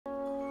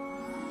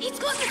He's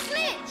got the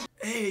snitch!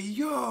 Hey,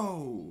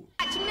 yo!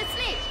 Catching the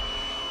snitch!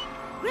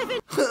 Griffin!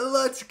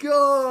 Let's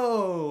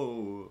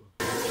go!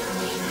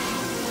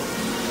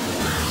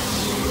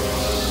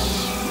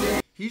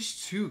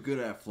 He's too good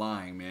at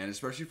flying, man,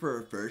 especially for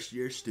a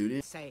first-year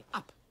student. Say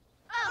up.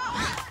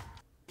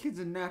 Kid's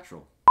a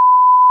natural.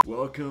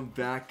 Welcome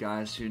back,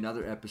 guys, to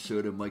another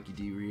episode of Mikey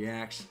D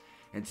Reacts.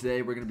 And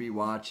today we're going to be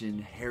watching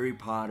Harry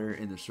Potter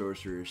and the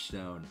Sorcerer's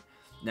Stone.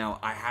 Now,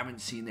 I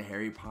haven't seen the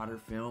Harry Potter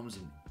films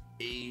in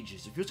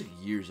ages. It feels like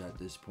years at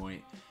this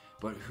point.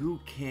 But who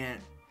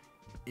can't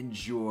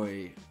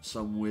enjoy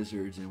some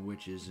wizards and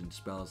witches and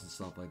spells and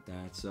stuff like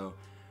that? So,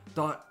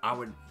 thought I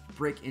would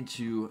break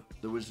into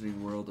the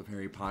wizarding world of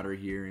Harry Potter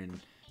here and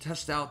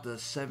test out the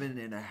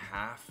 7.5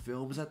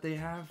 films that they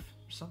have.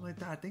 Something like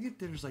that. I think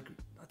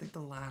the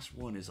last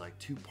one is like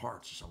 2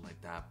 parts or something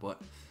like that. But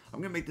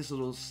I'm gonna make this a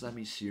little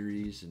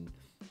semi-series and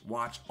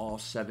watch all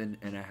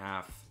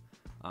 7.5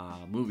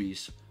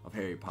 movies of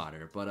Harry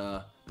Potter.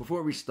 But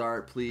before we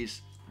start,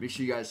 please make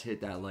sure you guys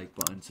hit that like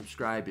button,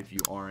 subscribe if you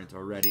aren't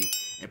already,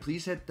 and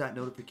please hit that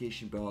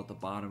notification bell at the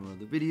bottom of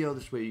the video.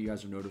 This way you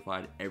guys are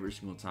notified every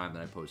single time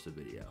that I post a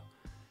video.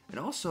 And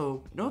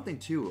also, another thing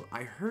too,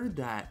 I heard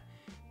that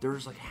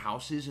there's like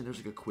houses and there's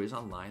like a quiz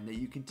online that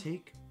you can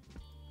take.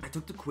 I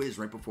took the quiz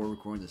right before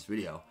recording this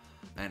video,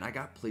 and I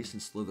got placed in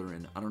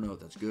Slytherin. I don't know if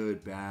that's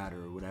good, bad,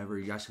 or whatever.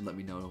 You guys can let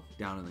me know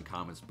down in the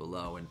comments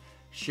below, and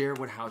share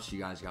what house you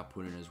guys got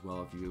put in as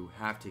well. If you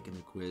have taken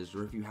the quiz,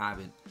 or if you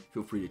haven't,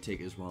 feel free to take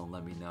it as well and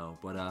let me know.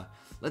 But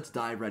let's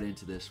dive right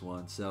into this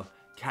one. So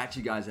catch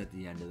you guys at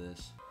the end of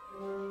this.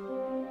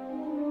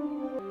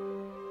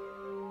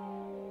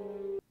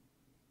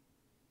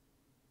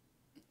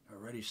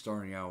 Already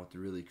starting out with the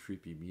really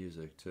creepy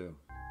music too.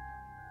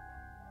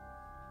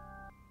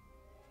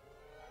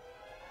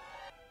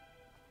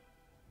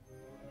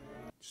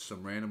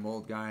 Some random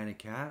old guy and a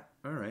cat?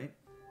 Alright.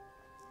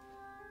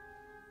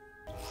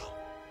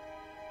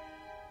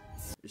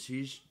 Is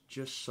he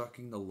just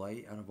sucking the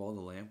light out of all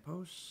the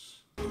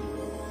lampposts?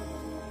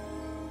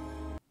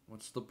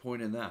 What's the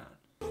point in that?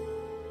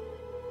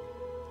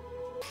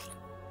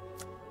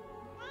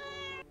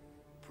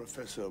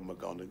 Professor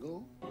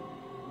McGonagall?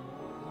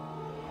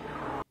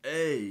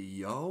 Hey,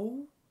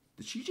 yo?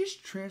 Did she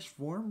just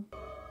transform?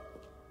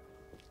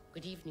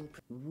 Good evening.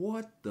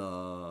 What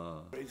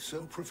the?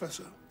 So,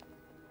 Professor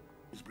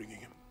is bringing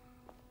him.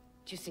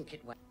 Do you think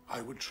it was?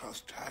 I would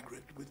trust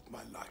Hagrid with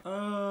my life.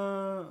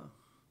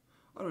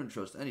 I don't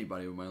trust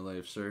anybody with my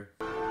life, sir.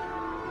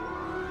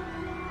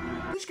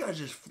 This guy's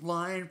just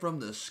flying from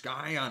the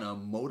sky on a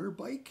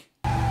motorbike?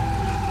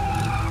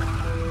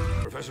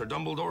 Professor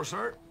Dumbledore,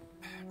 sir.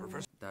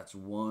 Professor. That's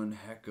one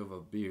heck of a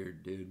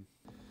beard, dude.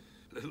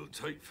 Little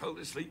tight, fell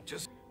asleep,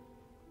 just...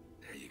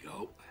 There you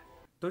go.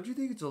 Don't you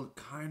think it's a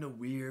kind of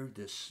weird,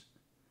 this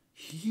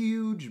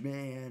huge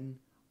man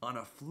on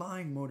a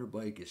flying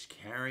motorbike is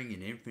carrying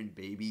an infant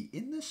baby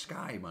in the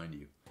sky, mind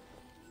you?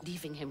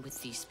 Leaving him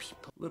with these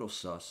people. Little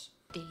sus.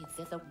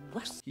 They're the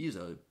worst. He's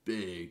a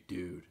big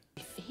dude.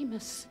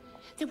 Famous.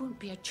 There won't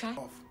be a child.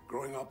 Off,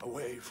 growing up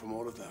away from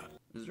all of that.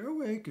 Is there a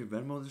way I could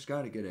Venmo this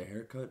guy to get a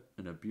haircut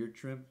and a beard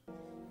trim?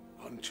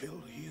 Until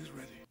he is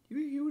ready.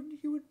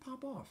 He would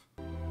pop off.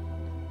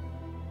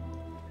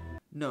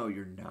 No,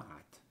 you're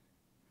not.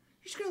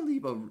 You're just gonna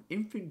leave an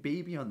infant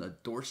baby on the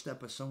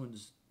doorstep of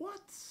someone's...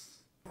 What?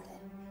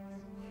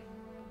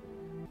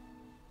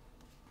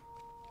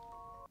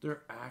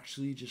 They're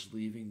actually just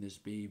leaving this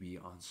baby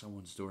on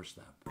someone's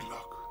doorstep. Good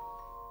luck.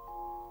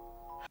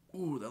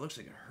 Ooh, that looks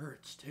like it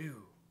hurts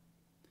too.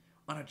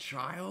 On a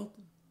child?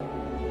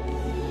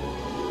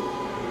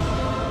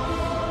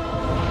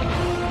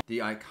 The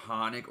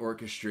iconic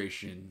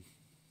orchestration.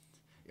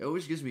 It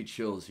always gives me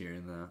chills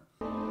hearing that.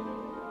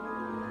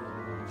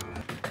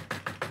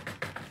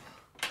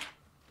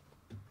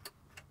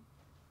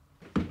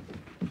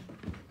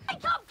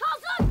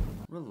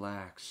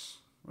 Relax.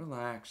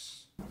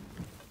 Relax.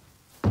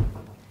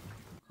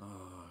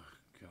 Oh,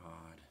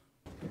 God.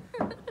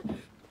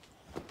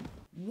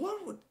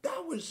 What would...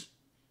 That was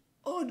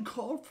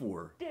uncalled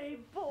for. Day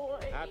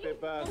boy! Happy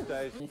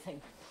birthday.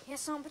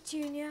 Yes, Aunt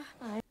Petunia.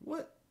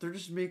 What? They're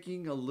just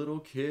making a little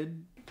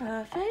kid?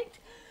 Perfect.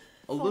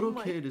 A little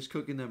kid is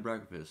cooking them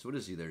breakfast. What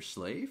is he, their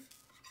slave?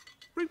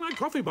 Bring my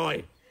coffee,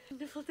 boy.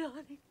 Wonderful,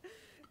 darling.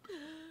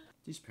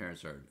 These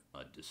parents are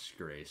a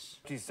disgrace.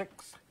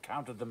 26.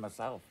 Counted them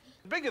myself.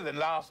 Bigger than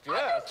last year.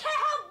 I don't care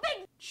how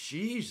big!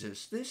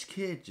 Jesus, this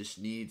kid just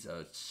needs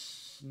a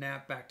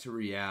snap back to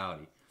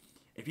reality.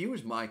 If he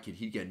was my kid,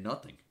 he'd get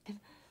nothing.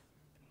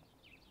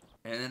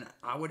 And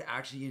I would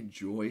actually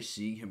enjoy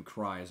seeing him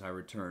cry as I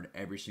return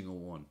every single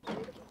one.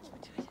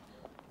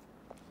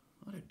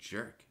 What a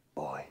jerk.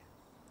 Boy,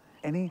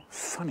 any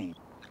funny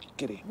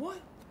giddy? What?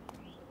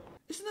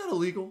 Isn't that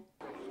illegal?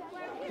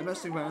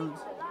 Domestic violence?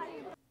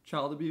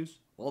 Child abuse?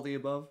 All the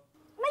above?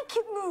 Make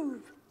it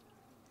move!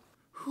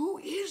 Who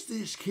is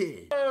this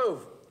kid?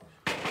 Move.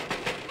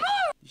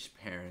 These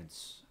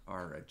parents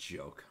are a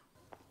joke.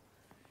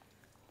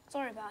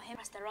 Sorry about him.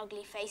 Press their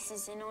ugly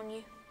faces in on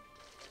you.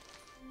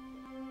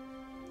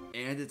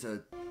 And it's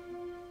a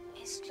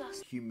It's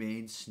just...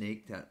 Humane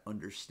snake that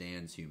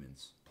understands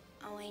humans.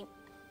 Oh, wait.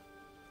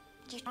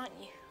 Aren't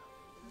you?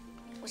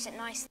 Was it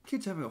nice?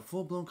 Kid's having a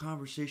full-blown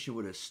conversation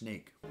with a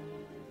snake.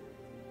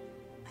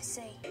 I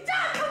see.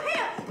 Dad, come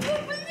here! Please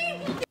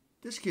believe me!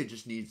 This kid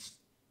just needs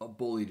a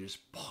bully to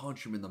just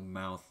punch him in the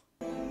mouth.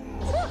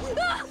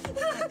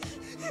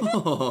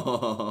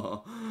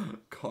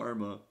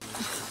 Karma.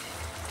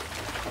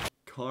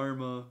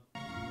 Karma.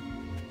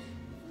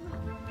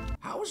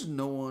 How is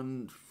no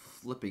one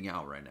flipping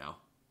out right now?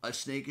 A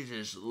snake is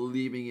just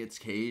leaving its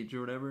cage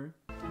or whatever?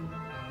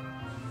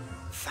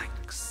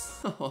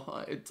 Thanks.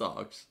 It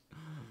talks.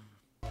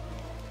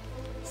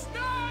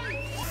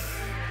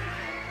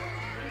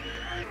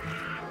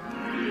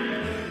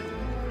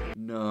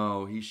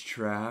 No, he's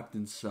trapped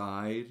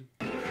inside.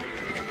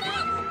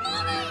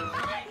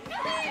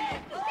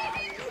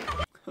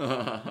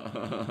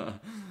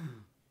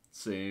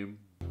 Same.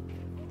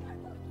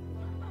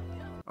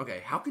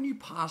 Okay, how can you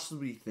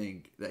possibly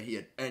think that he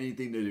had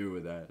anything to do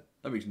with that?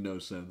 That makes no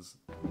sense.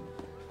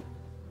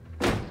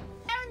 And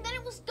then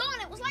it was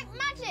gone. It was like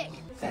magic.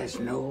 There's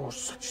no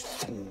such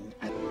thing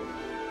as...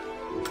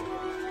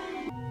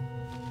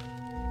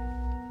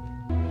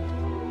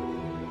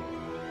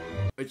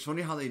 It's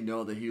funny how they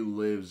know that he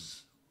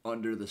lives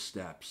under the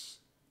steps.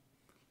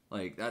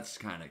 Like, that's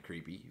kind of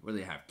creepy. Where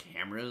they have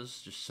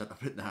cameras just set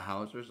up in the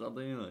house or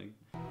something. Like,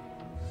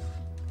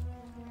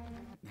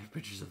 they have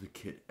pictures of the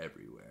kid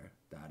everywhere.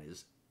 That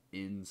is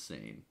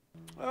insane.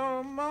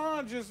 Oh,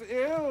 Marge is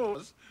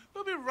ill.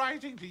 They'll be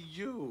writing to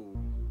you.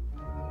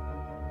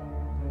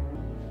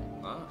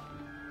 Ah.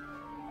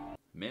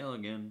 Mail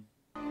again.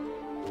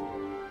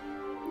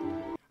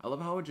 I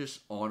love how it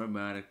just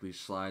automatically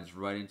slides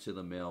right into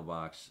the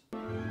mailbox.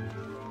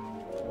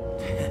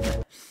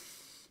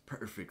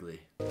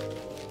 Perfectly.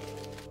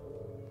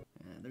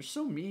 Man, they're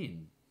so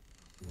mean.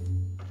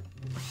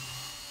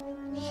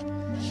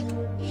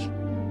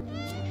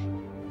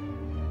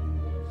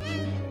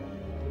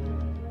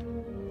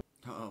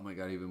 Oh my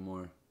god, even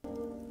more.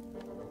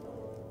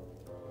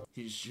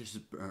 He's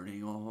just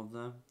burning all of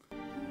them.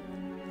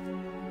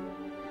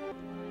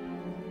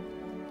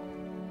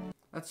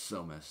 That's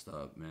so messed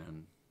up,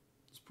 man.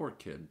 This poor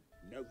kid.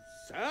 No,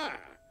 sir.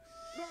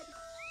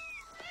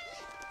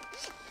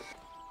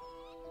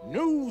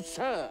 No,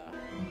 sir.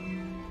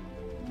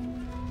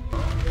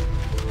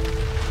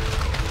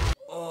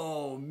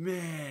 Oh,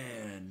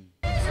 man.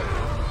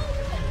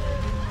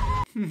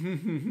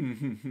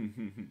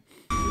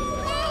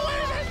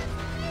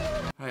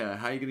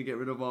 How are you gonna get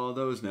rid of all of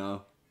those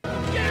now? Give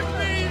me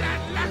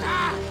that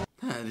letter!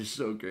 That is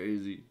so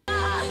crazy.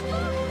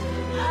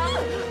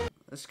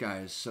 This guy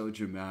is so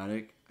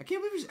dramatic. I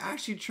can't believe he's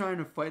actually trying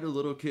to fight a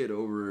little kid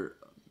over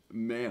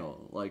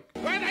mail. Like,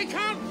 Where they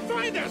can't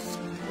find us!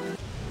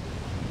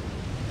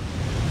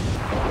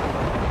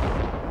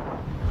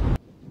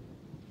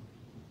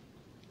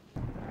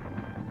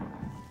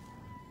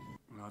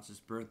 oh, it's his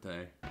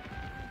birthday.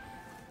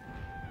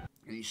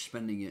 And he's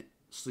spending it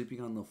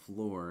sleeping on the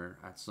floor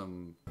at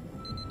some...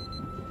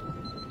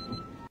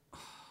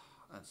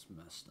 That's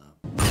messed up.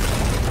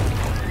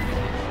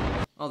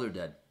 Oh, they're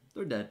dead.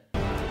 They're dead.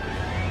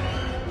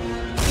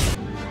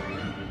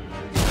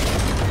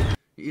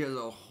 He has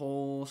a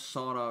whole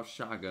sawed-off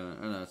shotgun.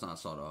 No, it's not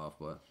sawed-off,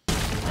 but...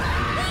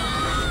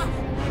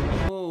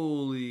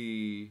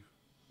 Holy...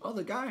 Oh,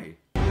 the guy.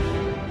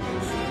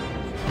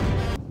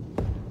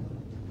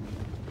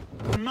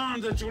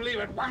 Command that you leave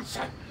at once,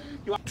 sir.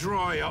 You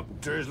Dry up,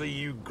 Dursley,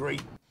 you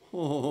great...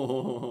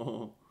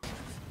 Oh.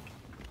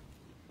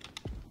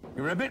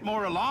 You're a bit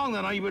more along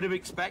than I would have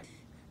expected.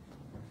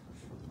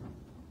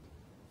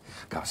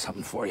 Got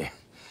something for you.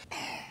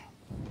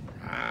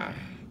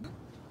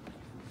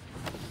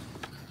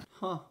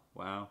 Huh.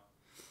 Wow.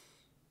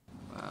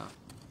 Wow.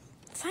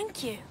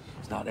 Thank you.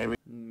 It's not every...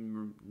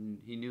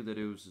 He knew that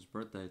it was his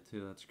birthday,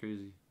 too. That's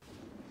crazy.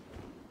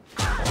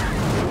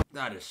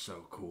 That is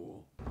so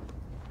cool.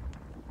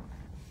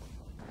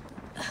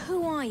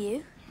 Who are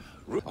you?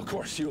 Of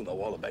course, you'll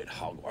know all about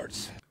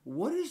Hogwarts.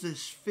 What is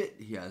this fit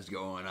he has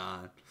going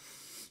on?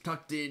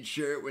 Tucked in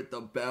shirt with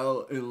the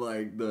belt and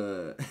like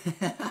the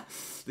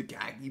the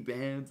khaki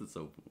bands. It's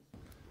so cool.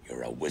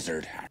 You're a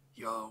wizard, Harry.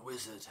 You're a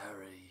wizard,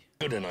 Harry.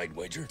 Good and I'd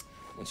wager,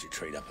 once you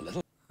trade up a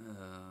little.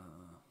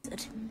 I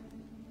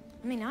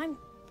mean, I'm...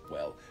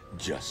 Well,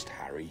 just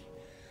Harry.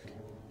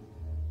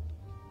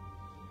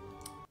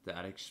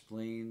 That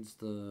explains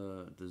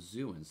the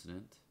zoo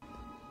incident.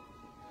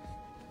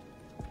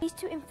 pleased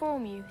to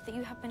inform you that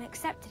you have been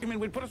accepted. You mean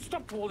we'd put a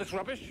stop to all this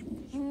rubbish?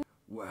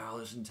 Wow,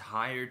 this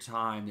entire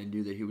time they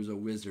knew that he was a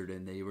wizard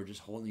and they were just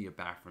holding it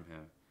back from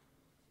him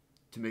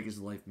to make his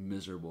life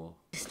miserable.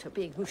 Her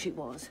being who she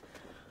was.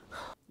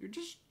 You're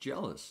just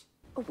jealous.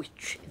 A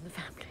witch in the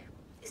family.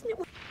 Isn't it?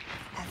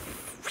 A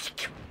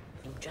freak.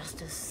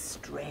 Just as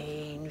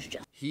strange.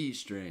 He's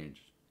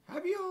strange.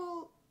 Have you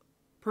all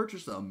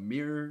purchased a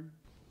mirror?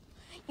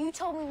 You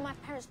told me my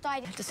parents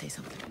died. I have to say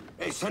something.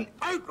 It's an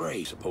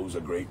outrage. Suppose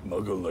a great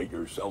muggle like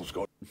yourself's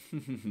got...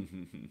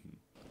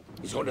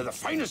 He's going to the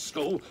finest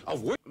school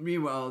of wit.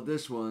 Meanwhile,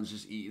 this one's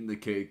just eating the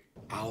cake.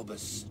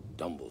 Albus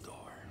Dumbledore.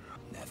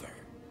 Never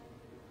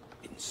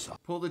inside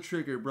Pull the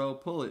trigger, bro.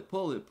 Pull it,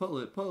 pull it, pull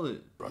it, pull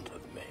it. front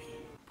of me.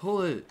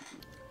 Pull it.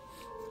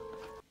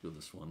 Feel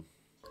this one.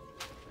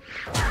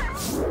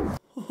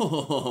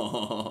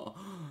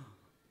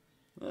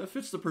 That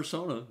fits the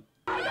persona.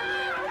 That's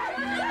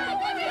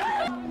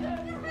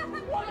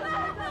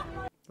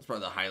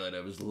probably the highlight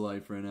of his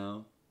life right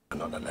now. I'm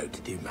not allowed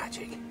to do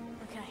magic.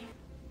 Okay.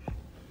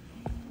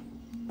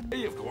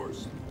 Hey, of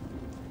course.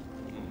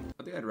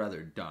 I think I'd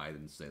rather die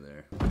than stay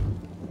there.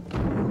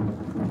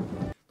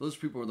 Those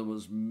people are the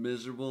most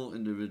miserable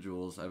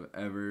individuals I've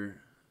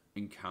ever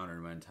encountered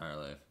in my entire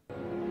life.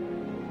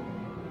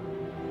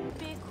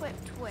 Be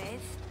equipped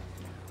with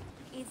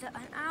either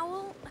an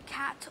owl, a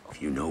cat, or...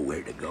 If you know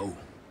where to go.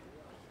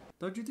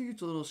 Don't you think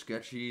it's a little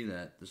sketchy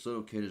that this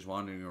little kid is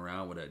wandering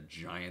around with a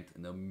giant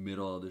in the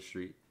middle of the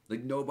street?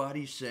 Like,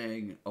 nobody's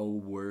saying a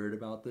word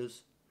about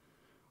this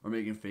or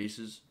making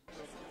faces.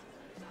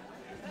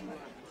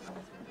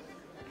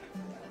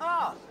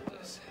 Ah!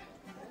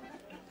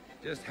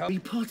 Just help. Harry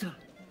Potter.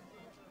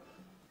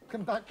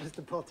 Come back,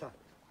 Mr. Potter.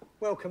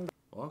 Welcome.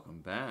 Welcome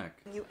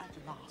back. You at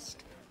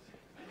last.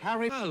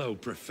 Harry. Hello,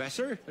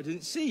 Professor. I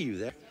didn't see you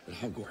there at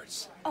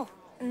Hogwarts. Oh,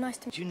 nice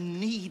to meet You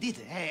need it,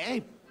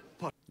 eh?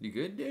 Potter. You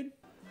good, dude?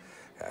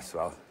 Yes,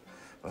 well,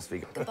 must be.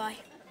 you. Goodbye.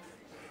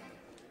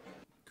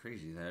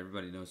 Crazy that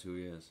everybody knows who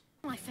he is.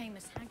 My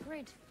famous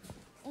Hagrid.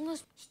 All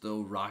those...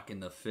 Still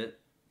rocking the fit.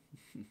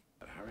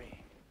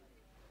 Harry.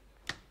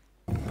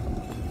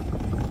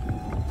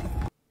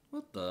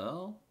 What the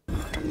hell?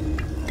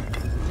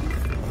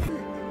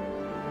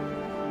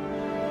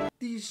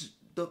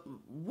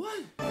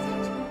 What?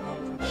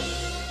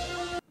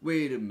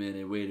 Wait a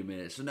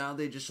minute. So now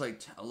they just like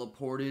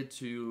teleported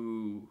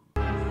to...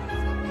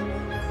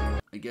 I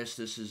guess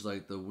this is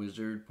like the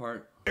wizard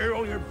part. Here are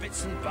all your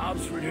bits and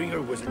bobs for doing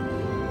your wizard.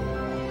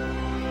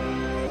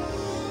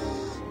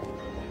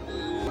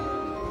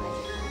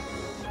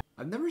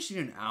 I've never seen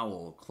an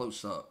owl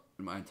close up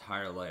in my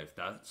entire life.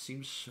 That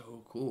seems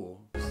so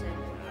cool.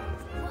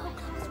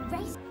 World-class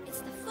race.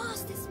 It's the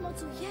fastest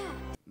model yet.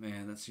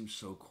 Man, that seems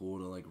so cool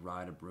to like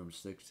ride a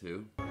broomstick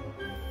too. It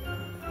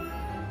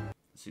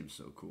seems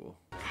so cool.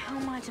 How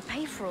am I to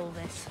pay for all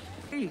this?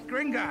 Hey,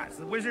 Gringotts,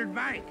 the Wizard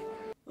Bank.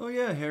 Oh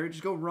yeah, Harry,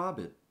 just go rob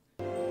it.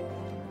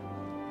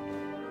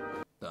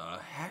 The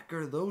heck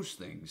are those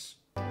things?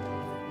 They're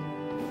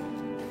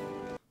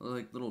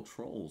like little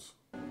trolls.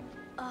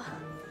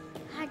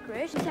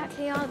 Hagrid,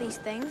 exactly are these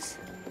things?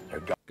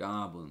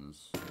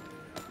 Goblins.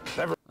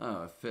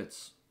 Oh, it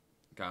fits.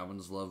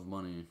 Goblins love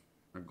money.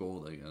 Or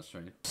gold, I guess,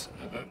 right?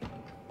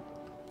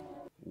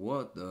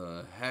 What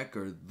the heck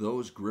are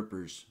those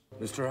grippers?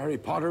 Mr. Harry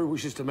Potter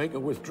wishes to make a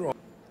withdrawal.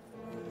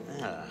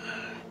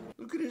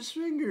 Look at his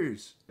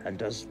fingers. And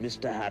does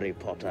Mr. Harry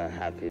Potter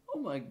have his... Oh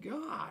my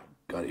god.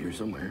 Got it here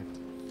somewhere.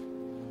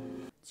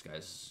 This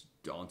guy's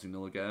daunting to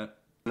look at.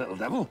 Little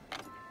devil.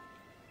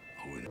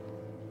 Oh,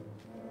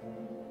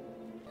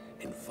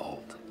 in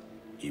vault.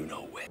 You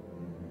know where.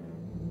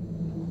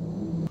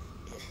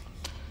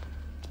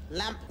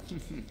 Lamp.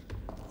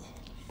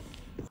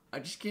 I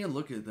just can't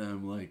look at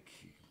them like...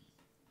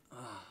 I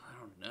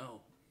don't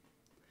know.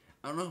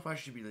 I don't know if I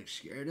should be like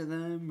scared of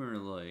them or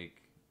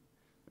like...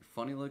 They're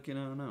funny looking,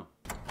 I don't know.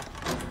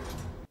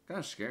 Kind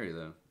of scary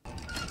though.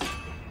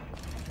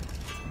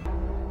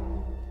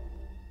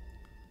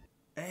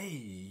 Hey,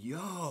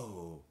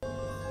 yo!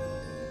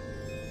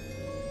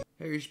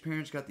 Harry's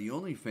parents got the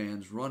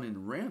OnlyFans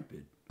running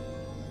rampant.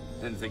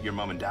 Didn't think your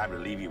mom and dad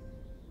would leave you.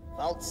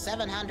 Vault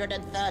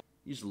 730.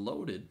 He's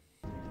loaded.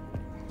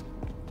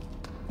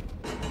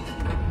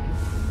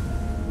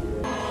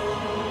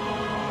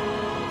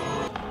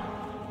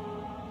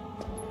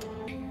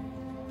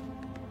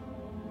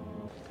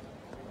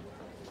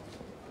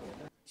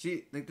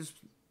 See, like this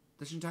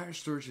entire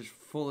store is just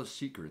full of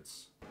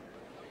secrets.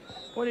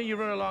 Why don't you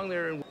run along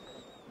there and...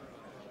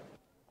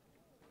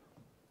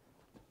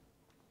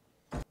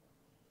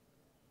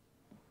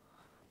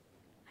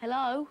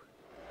 Hello?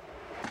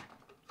 I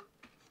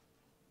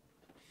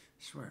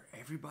swear,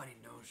 everybody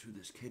knows who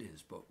this kid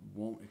is, but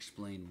won't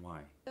explain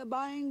why. They're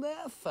buying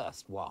their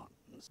first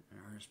ones.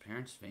 Are his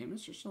parents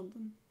famous or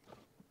something?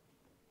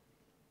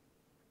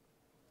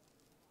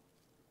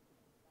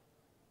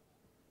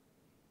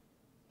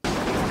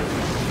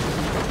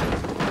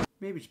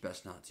 Maybe it's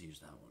best not to use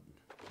that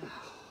one.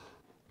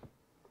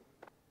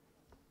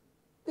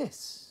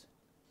 This.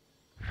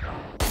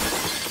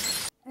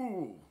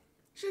 Ooh,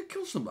 he's gonna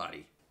kill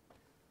somebody.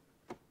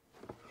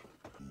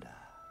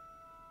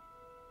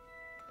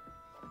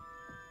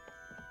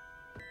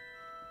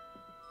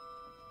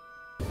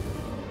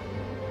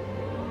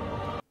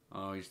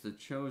 Oh, he's the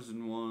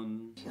chosen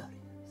one.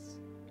 Curious.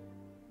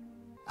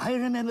 I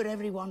remember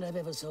every wand I've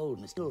ever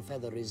sold. Mr.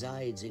 Feather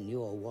resides in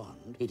your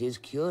wand. It is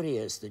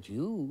curious that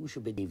you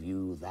should give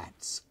you that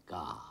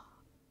scar.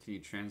 Can you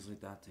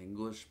translate that to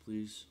English,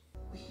 please?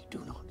 We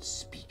do not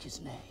speak his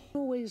name.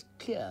 Always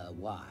clear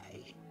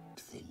why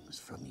things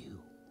from you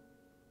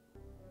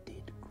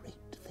did great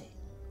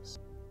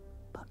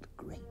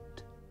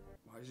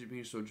is he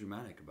being so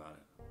dramatic about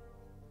it?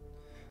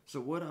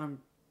 So what I'm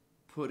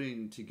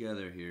putting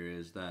together here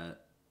is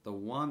that the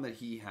wand that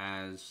he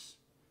has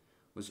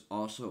was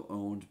also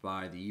owned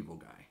by the evil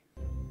guy.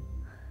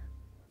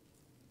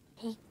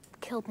 He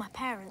killed my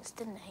parents,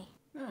 didn't he?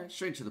 Alright,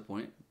 straight to the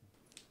point.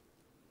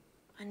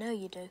 I know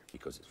you do.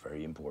 Because it's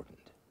very important.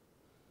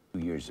 2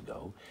 years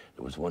ago,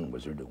 there was one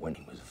wizard that when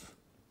he was...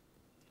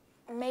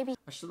 Maybe...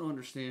 I still don't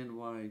understand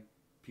why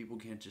people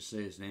can't just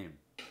say his name.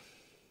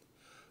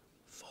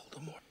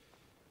 Voldemort.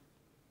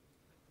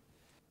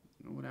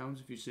 You know what happens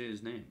if you say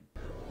his name?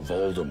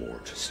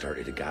 Voldemort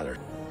started to gather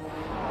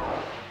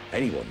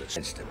anyone that's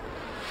against him.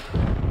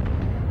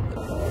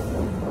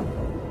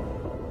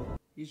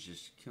 He's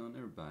just killing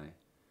everybody.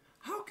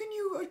 How can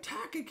you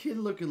attack a kid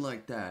looking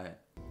like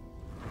that?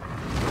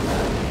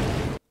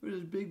 With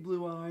his big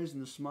blue eyes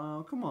and the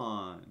smile, come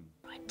on.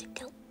 Tried to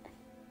kill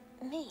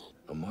me.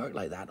 A mark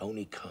like that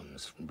only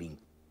comes from being...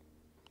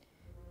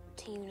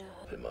 Do you know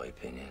her? In my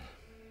opinion.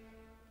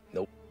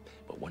 Nope.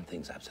 But one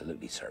thing's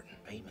absolutely certain.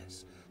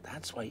 Famous.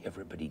 That's why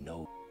everybody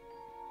knows.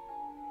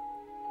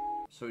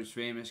 So he's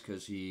famous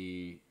because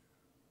he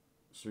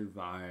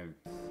survived,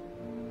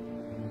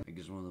 I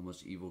guess, one of the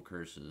most evil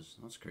curses.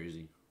 That's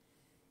crazy.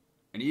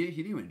 And he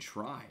didn't even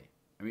try.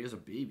 I mean, he was a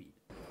baby.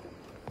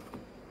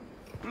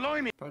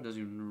 Blimey! Probably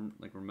doesn't even,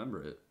 like,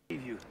 remember it.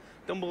 You.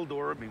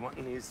 Dumbledore will be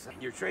wanting his...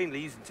 Your train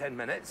leaves in 10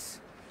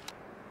 minutes.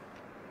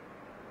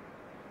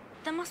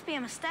 There must be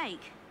a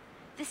mistake.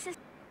 This is...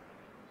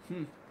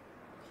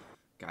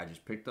 Guy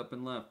just picked up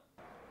and left.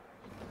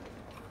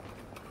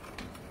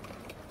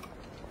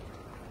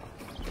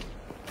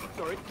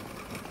 Sorry.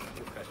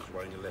 Your passage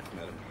right on your left,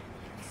 madam.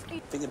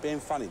 Think you're being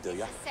funny, do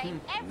you? Same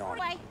every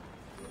way.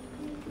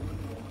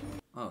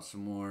 Oh,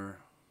 some more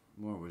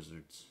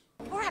wizards.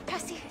 All right,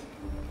 Percy.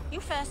 You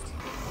first.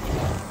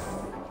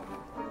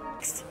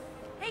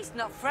 He's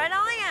not Fred,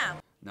 I am.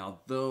 Now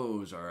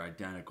those are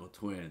identical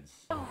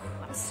twins. Oh,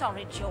 I'm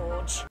sorry,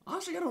 George.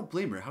 Honestly, I don't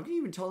blame her. How can you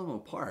even tell them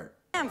apart?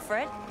 I am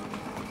Fred.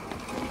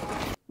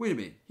 Wait a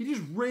minute. He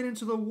just ran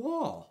into the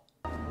wall.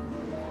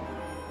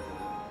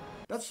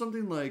 That's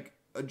something like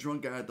a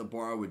drunk guy at the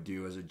bar would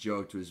do as a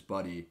joke to his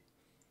buddy.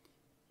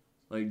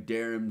 Like,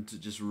 dare him to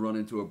just run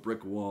into a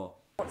brick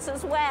wall.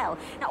 As well.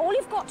 Now, all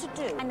you've got to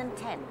do, 9 and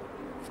 10.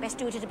 Best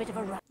do it at a bit of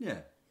a run.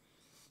 Yeah.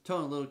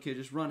 Telling a little kid,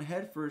 just run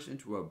headfirst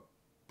into a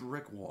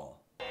brick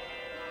wall.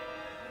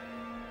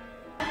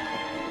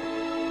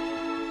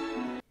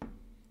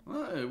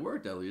 Well, it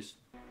worked at least.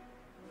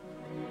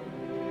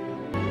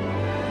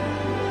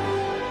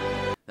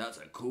 That's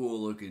a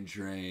cool looking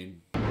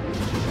train.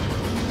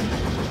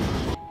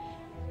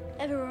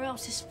 Everywhere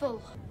else is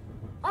full.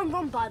 I'm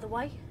Ron, by the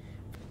way.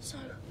 So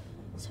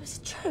it's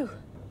true.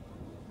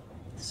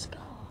 The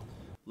scar.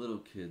 Little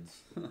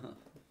kids.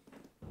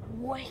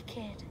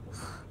 Wicked.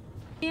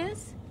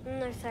 Yes?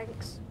 No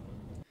thanks.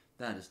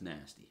 That is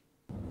nasty.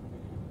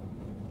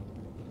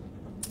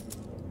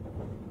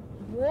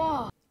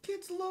 Whoa.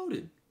 Kid's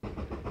loaded.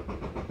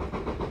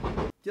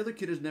 The other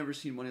kid has never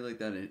seen money like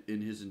that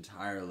in his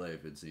entire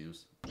life, it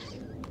seems.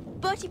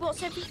 Bertie,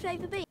 what's every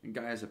flavour be? And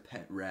guy has a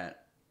pet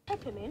rat.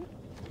 Peppermint.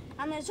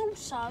 And there's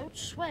also, I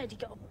swear, he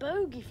got a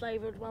bogey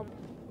flavoured one.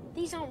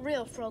 These aren't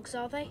real frogs,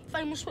 are they?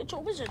 Famous witch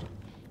or wizard.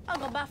 I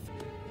got bath.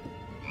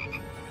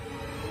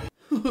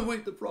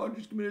 Wait, the frog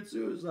just committed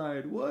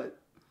suicide. What?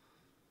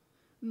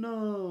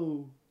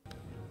 No.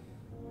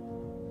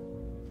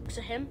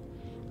 To him.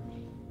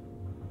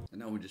 And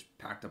now we just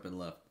packed up and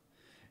left.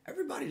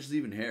 Everybody's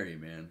leaving Harry,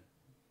 man.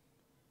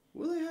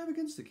 What do they have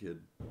against the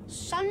kid?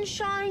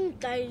 Sunshine,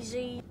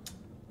 Daisy.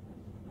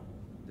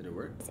 Did it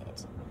work?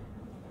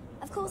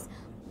 Of course.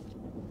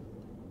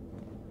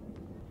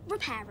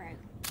 Reparo.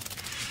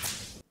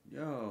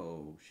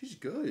 Yo, she's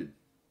good.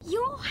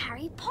 You're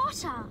Harry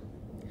Potter.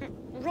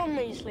 Ron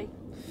Weasley.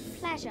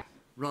 Pleasure.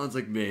 Ron's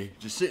like me,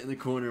 just sitting in the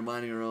corner,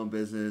 minding her own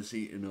business,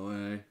 eating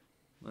away.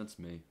 That's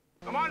me.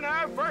 Come on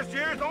now, first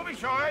years, don't be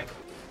shy.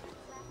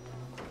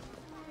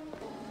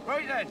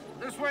 Right then,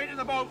 this way to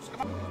the boats.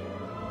 Come on.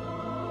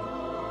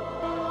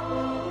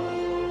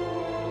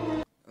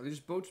 Are these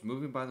boats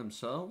moving by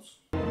themselves?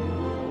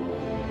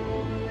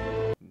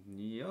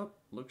 Yup,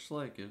 looks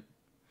like it.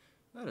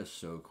 That is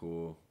so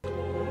cool.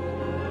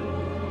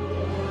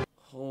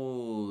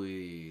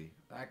 Holy,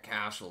 that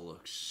castle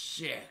looks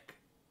sick.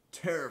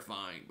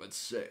 Terrifying, but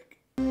sick.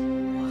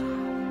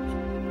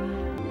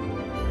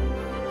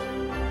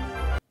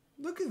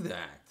 Look at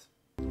that.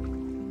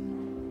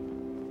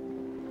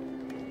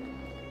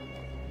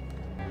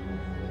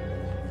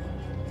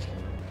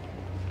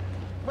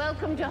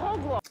 Welcome to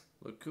Hogwarts.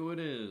 Look who it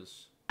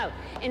is. Now,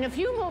 in a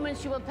few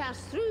moments, you will pass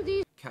through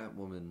these...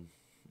 Catwoman.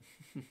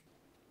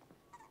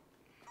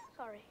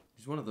 Sorry.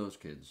 He's one of those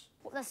kids.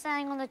 What they're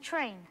saying on the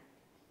train.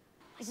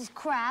 This is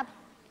Crab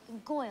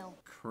and Goyle.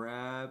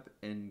 Crab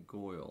and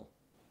Goyle.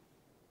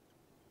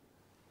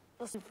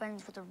 You're some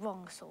friends with the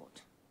wrong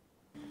sort.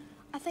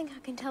 I think I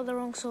can tell the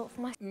wrong sort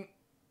from my...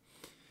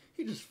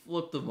 He just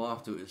flipped them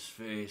off to his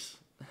face.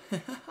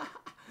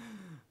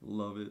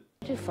 Love it.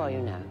 For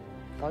you now.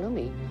 Follow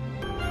me.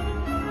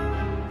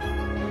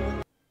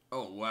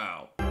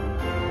 Wow.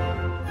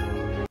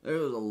 There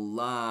was a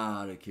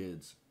lot of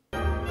kids.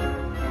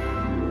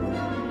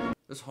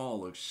 This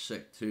hall looks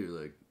sick too.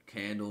 Like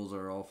candles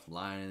are all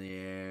flying in the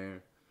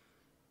air.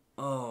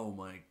 Oh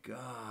my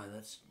god,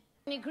 that's...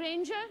 Any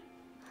Granger?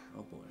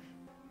 Oh boy.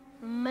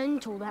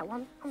 Mental, that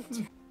one.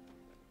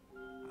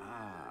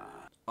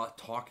 A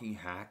talking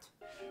hat.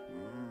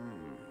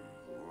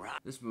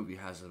 This movie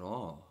has it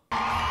all.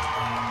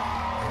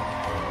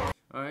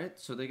 Alright,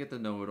 so they get to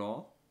know it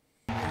all.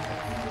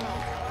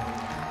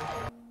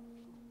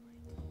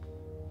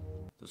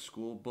 The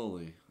school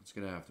bully. Let's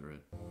get after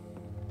it.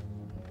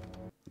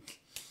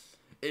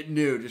 It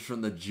knew just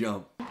from the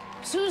jump.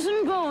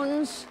 Susan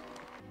Bones.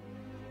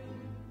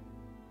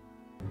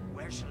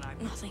 Where shall I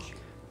be? Nothing.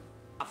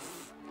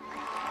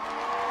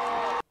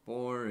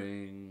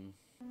 Boring.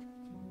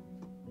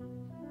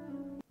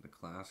 The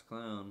class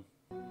clown.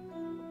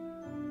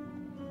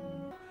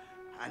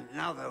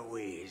 Another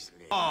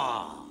Weasley.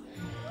 Oh.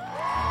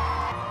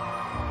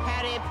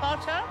 Harry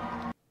Potter?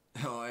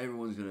 Oh,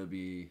 everyone's gonna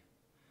be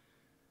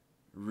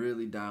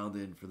really dialed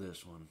in for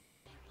this one.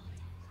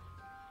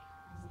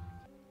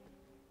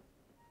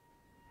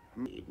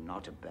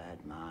 Not a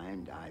bad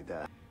mind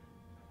either.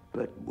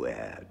 But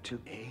where to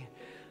be?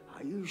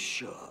 Are you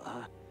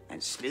sure?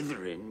 And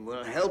Slytherin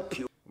will help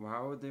you.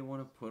 Why would they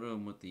want to put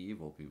him with the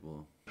evil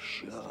people?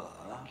 Sure.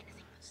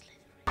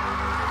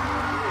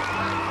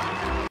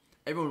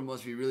 Everyone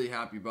must be really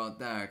happy about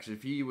that, because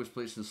if he was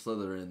placed in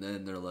Slytherin,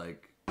 then they're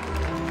like,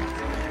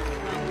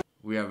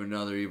 we have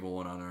another evil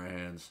one on our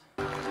hands.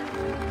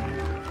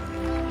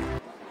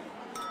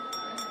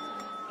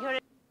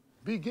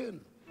 Begin.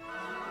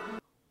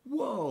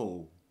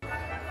 Whoa! Look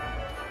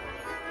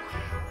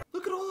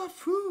at all that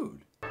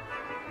food!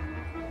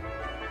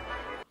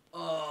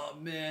 Oh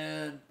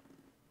man,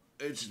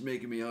 it's just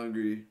making me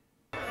hungry.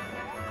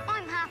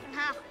 I'm half and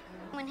half.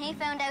 When he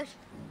found out,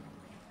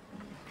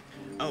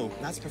 Oh,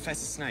 that's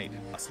Professor Snape.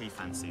 That's he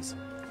fancies.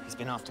 He's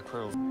been after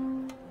Quirrell.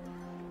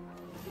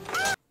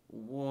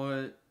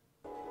 What?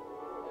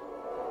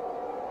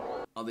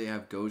 Oh, they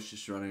have ghosts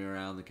just running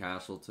around the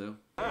castle too?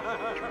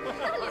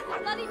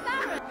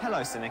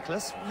 Hello, Sir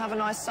Nicholas. Have a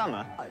nice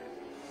summer.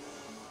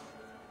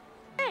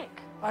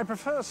 I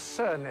prefer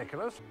Sir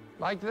Nicholas.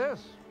 Like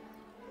this.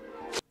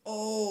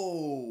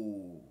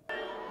 Oh!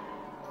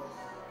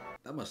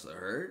 That must have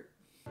hurt.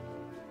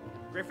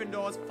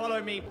 Gryffindors,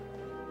 follow me.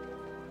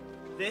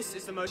 This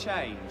is the most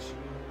change.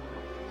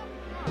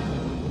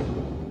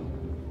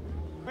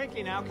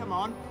 Quickly now, come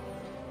on.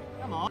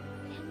 Come on.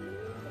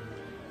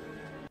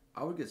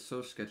 I would get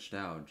so sketched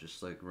out,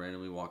 just like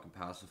randomly walking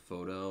past a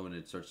photo and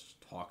it starts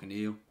talking to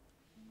you.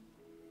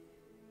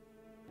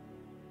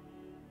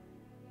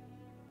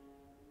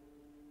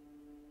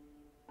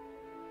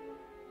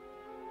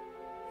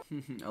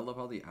 I love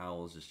how the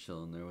owl is just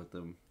chilling there with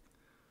them.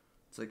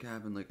 It's like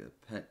having like a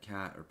pet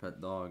cat or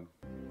pet dog.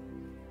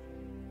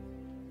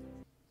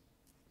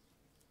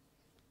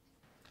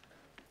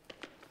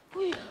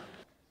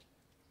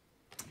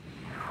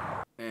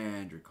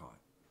 And you're caught.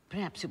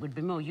 Perhaps it would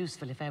be more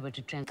useful if I were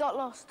to Got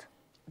lost.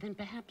 Then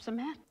perhaps a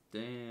map.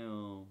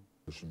 Damn.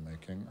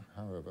 Making,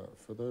 however,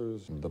 for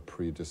those the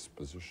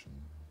predisposition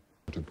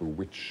to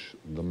bewitch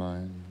the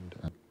mind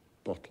and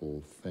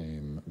bottle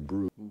fame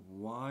brew.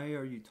 Why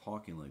are you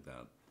talking like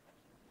that?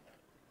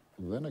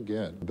 Then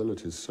again,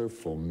 abilities so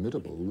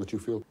formidable that you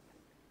feel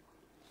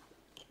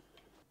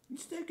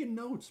He's taking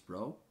notes,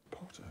 bro.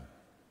 Potter.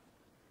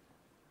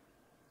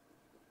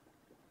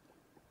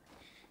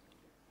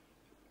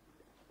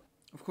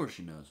 Of course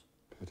she knows.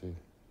 Pity.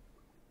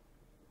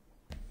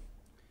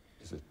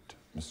 Is it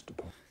Mr.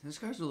 Potter? This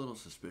guy's a little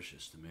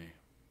suspicious to me.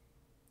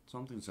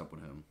 Something's up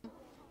with him.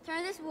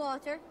 turn this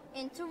water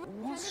into...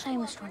 What's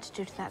Seamus trying to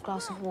do to that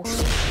glass of water?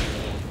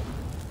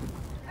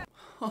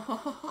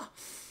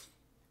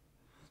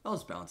 That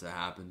was bound to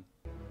happen.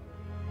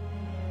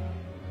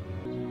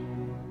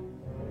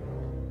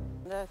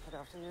 Good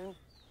afternoon.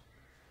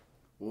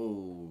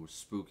 Whoa,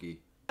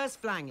 spooky.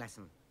 First flying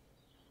lesson.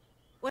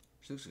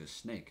 She looks like a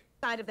snake.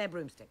 Side of their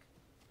broomstick.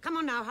 Come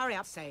on now, hurry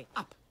up. Say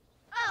up.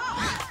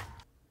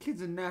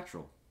 Kid's a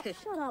natural.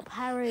 Shut up,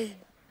 Harry.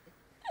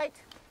 Right.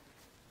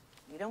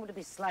 You don't want to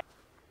be slight.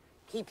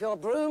 Keep your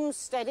broom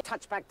steady.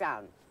 Touch back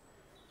down.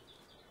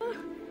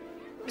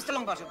 Mr.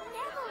 Longbottom.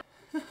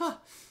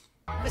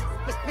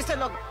 Mr.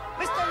 Long.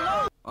 Mr.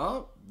 Long.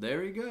 Oh,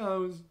 there he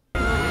goes.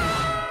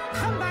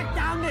 Come back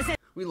down this.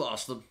 We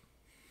lost him.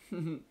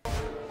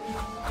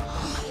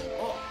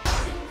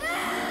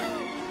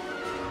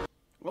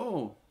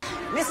 Oh.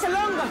 Mr.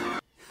 Longbottom.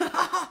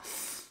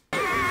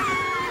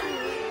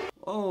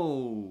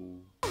 Oh.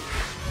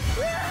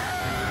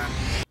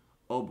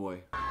 Oh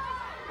boy.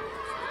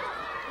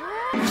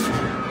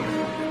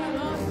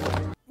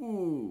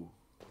 Ooh.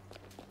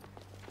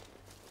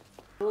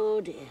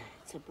 Oh dear,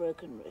 it's a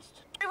broken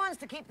wrist. Everyone's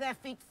to keep their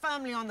feet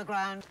firmly on the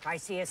ground. I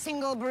see a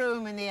single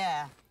broom in the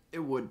air. It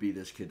would be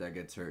this kid that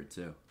gets hurt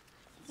too.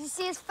 Did you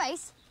see his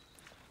face?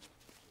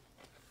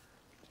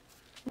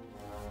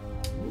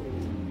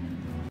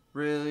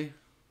 Really?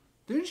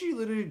 Didn't she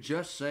literally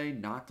just say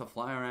not to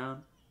fly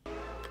around?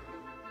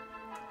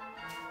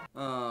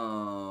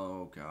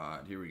 Oh,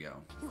 God. Here we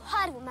go. You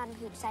heard what Madam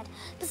Hoop said.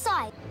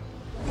 Besides...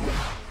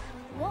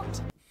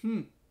 What?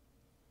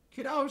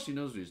 Kid obviously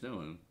knows what he's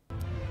doing.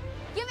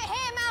 Give it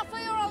here,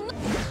 Malfoy, or I'll...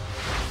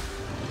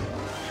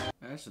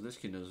 Actually, this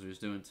kid knows what he's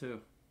doing,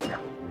 too.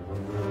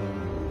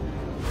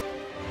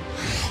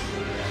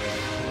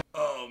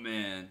 Oh,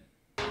 man.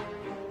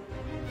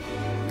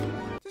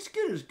 This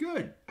kid is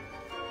good.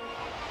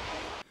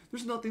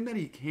 There's nothing that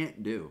he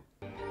can't do.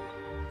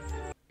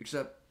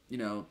 Except, you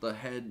know, the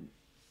head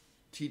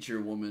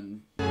teacher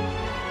woman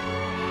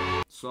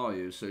saw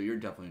you, so you're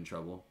definitely in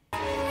trouble.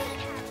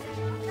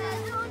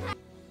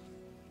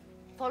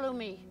 Follow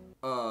me.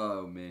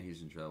 Oh, man,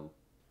 he's in trouble.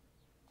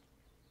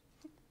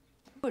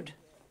 Wood.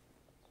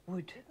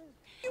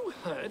 You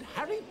heard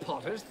Harry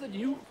Potter's the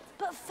new...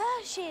 But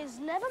first years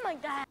never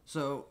make that.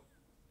 So,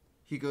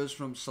 he goes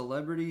from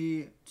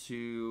celebrity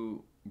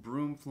to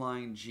broom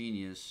flying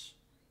genius.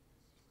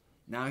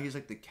 Now he's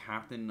like the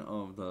captain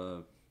of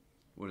the,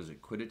 what is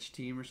it, Quidditch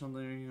team or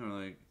something? Or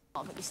like...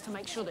 But it's to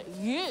make sure that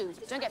you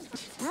don't get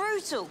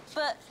brutal,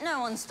 but no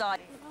one's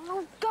died.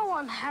 Oh, go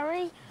on,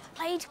 Harry.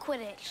 Played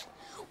Quidditch.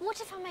 What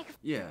if I make a...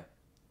 Yeah,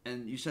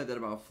 and you said that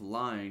about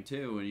flying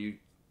too, and you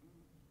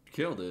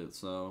killed it,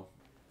 so...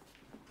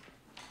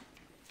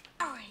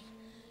 Harry,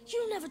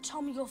 you never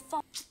told me your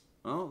fault.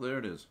 Oh, there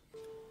it is.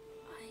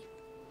 I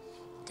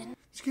didn't...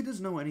 This kid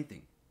doesn't know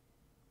anything.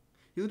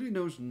 He literally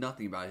knows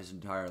nothing about his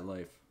entire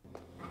life.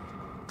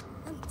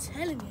 I'm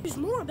telling you, there's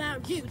more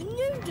about you than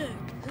you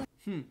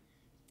do.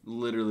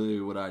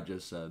 Literally what I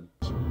just said.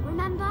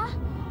 Remember?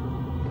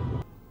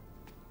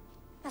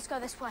 Let's go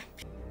this way.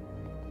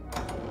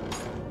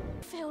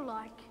 I feel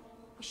like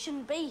we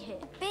shouldn't be here.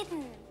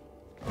 Bidden.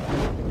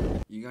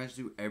 You guys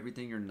do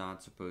everything you're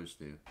not supposed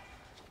to.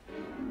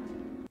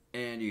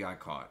 And you got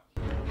caught.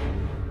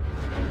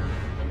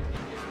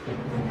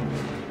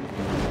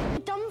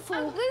 Done for.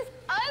 Oh, move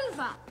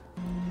over.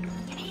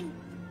 Get in.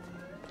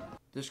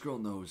 This girl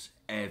knows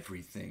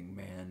everything,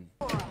 man.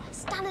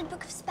 Standard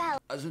book of spells.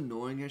 As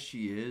annoying as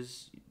she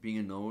is, being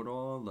a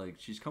know-it-all, like,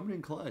 she's coming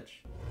in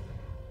clutch.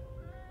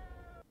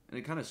 And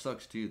it kind of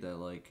sucks, too, that,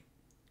 like,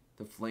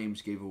 the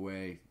flames gave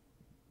away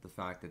the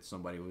fact that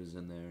somebody was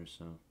in there,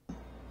 so...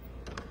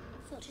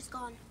 Filch is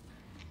gone.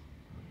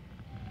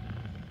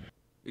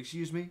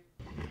 Excuse me?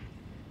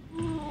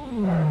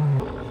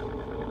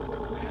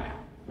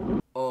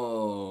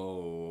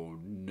 Oh,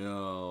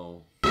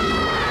 no.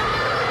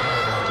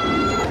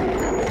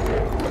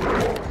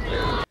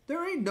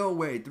 There ain't no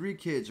way 3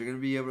 kids are gonna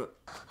be able to...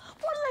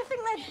 What do they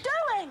think they're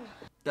doing?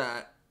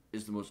 That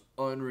is the most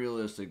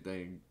unrealistic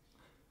thing.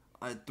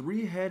 A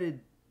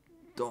 3-headed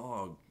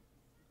dog.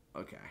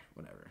 Okay,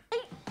 whatever.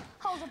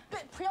 I was a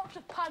bit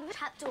preoccupied with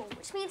Trap door,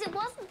 which means it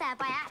wasn't there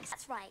by accident.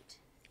 That's right.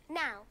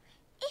 Now,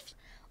 if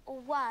or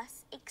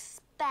worse,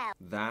 expel.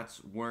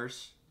 That's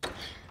worse.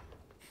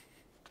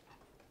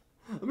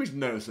 That makes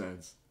no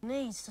sense.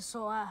 needs to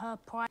sort out her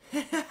pride.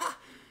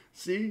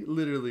 See?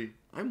 Literally.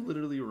 I'm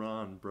literally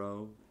Ron,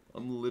 bro.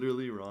 I'm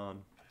literally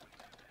Ron.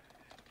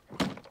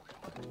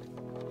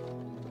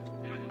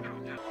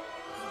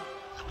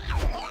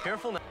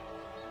 Careful now.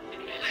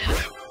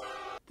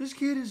 This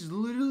kid is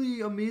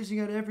literally amazing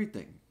at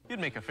everything. You'd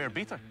make a fair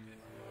beater.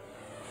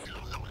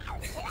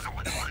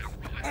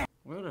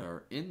 What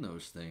are in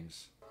those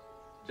things?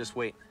 Just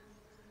wait.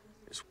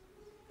 Just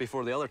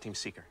before the other team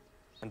seeker.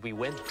 And we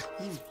win.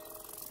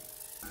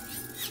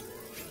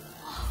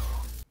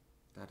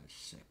 That is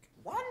sick.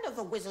 One of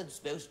the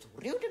wizard's most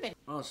rudimentary...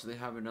 Oh, so they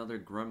have another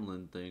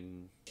gremlin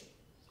thing.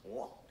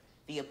 What?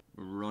 The...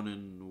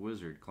 Running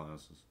wizard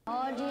classes.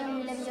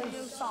 Guardium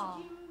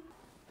Leviosa.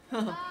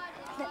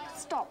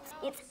 Stop.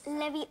 It's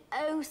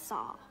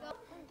Leviosa.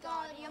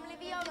 Guardium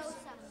Leviosa.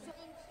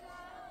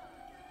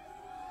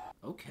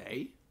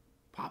 Okay.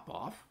 Pop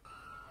off.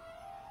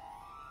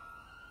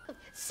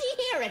 See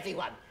here,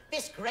 everyone.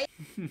 This great...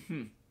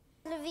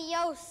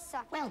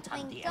 Leviosa. Well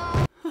done, dear.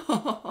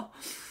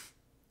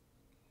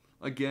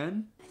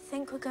 Again? I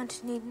think we're going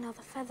to need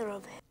another feather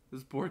of it.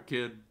 This poor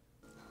kid.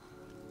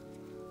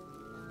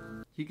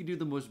 He could do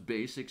the most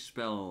basic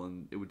spell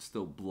and it would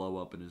still blow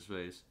up in his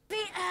face.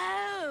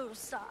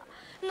 Leviosa.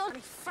 Not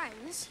any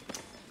friends.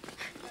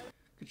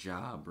 Good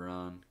job,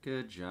 Ron.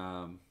 Good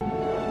job.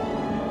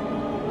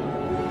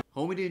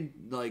 Homie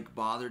didn't, like,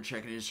 bother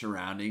checking his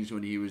surroundings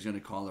when he was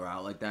gonna call her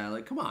out like that.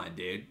 Like, come on,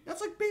 dude.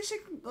 That's, like,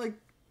 basic, like,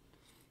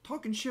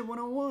 talking shit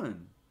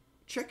 101.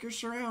 Check your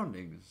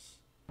surroundings.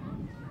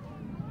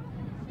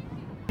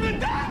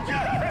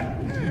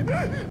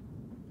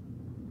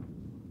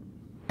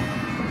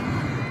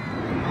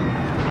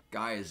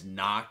 Guy is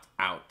knocked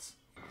out.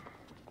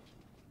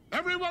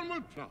 Everyone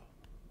will plow.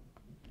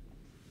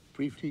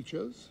 Brief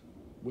teachers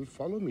will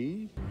follow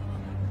me.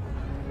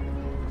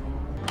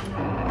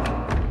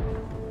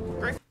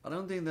 I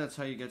don't think that's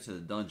how you get to the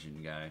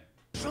dungeon, guy.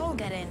 Troll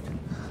get in.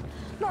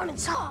 Not in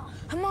time.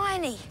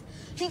 Hermione,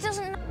 she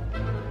doesn't.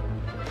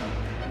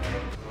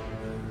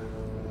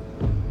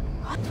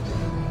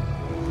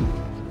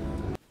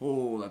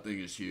 Oh, that thing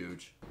is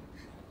huge.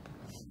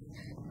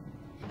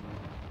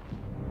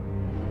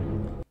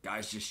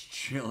 Guy's just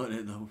chilling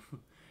in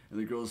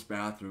the girl's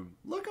bathroom.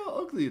 Look how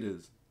ugly it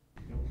is.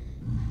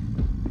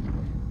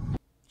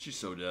 She's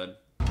so dead.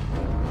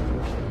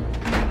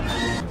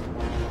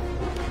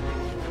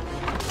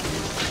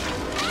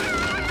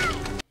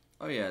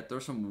 Oh yeah, throw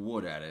some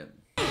wood at it.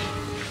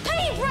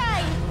 Paint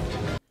Ray!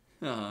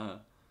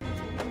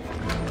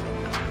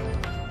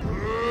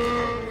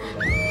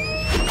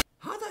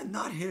 How'd that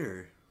not hit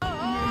her?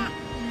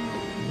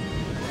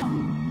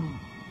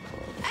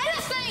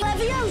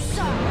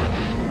 Leviosa!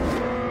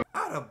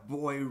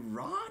 Attaboy,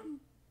 Ron.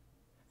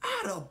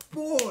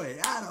 Attaboy,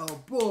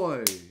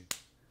 attaboy.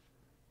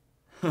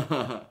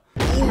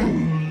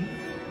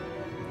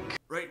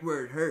 Right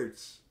where it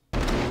hurts.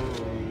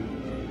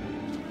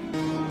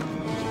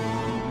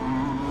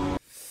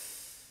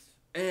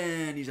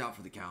 And he's out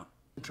for the count.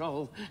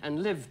 Control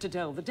and live to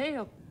tell the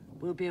tale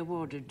will be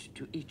awarded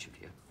to each of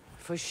you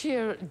for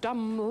sheer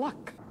dumb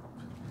luck.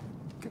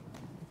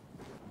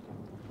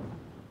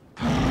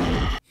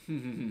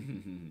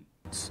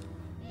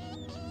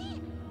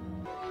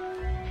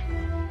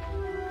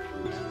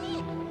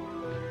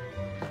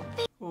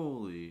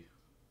 Holy. Is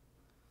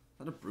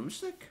that a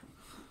broomstick?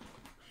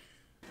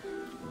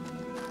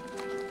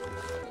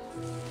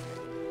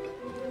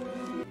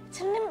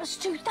 It's Olympus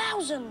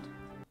 2000.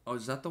 Oh,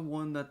 is that the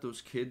one that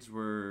those kids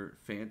were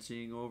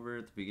fancying over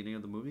at the beginning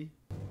of the movie?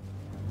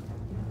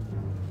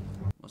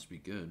 Must be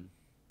good.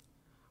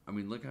 I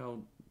mean, look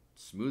how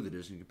smooth it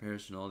is in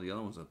comparison to all the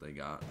other ones that they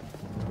got.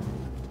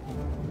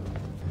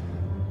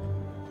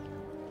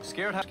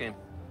 Scared house game.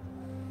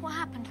 What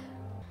happened?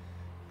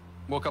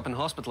 Woke up in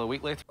hospital a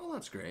week later. Oh,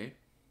 that's great.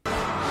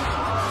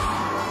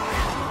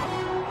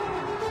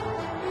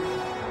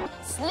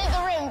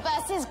 Slytherin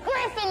versus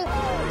Gryffindor!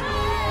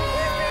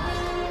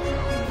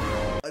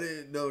 I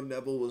didn't know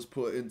Neville was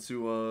put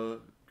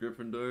into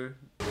Gryffindor.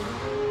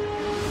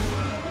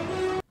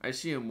 I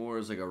see him more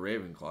as like a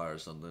Ravenclaw or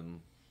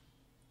something.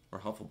 Or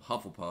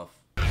Hufflepuff.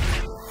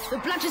 The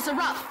bludgers are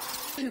up.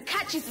 Who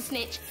catches the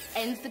snitch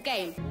ends the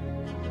game.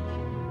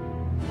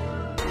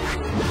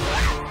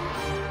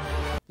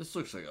 This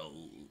looks like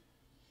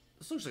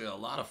a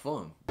lot of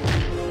fun.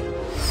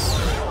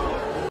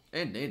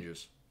 And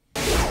dangerous.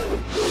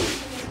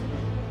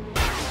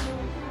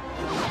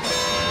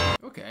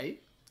 Okay,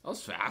 that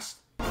was fast.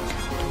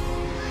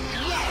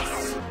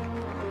 Yes!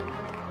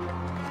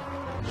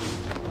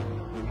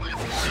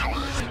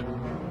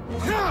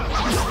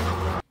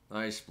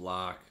 Nice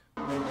block.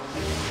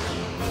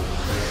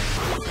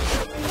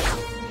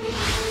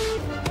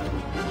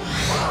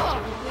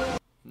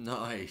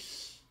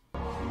 Nice.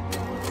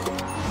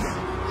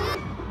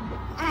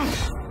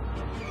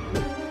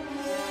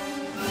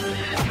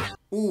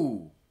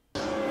 Ooh.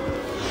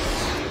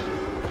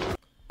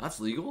 That's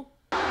legal?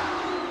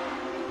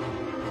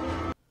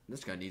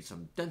 This guy needs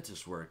some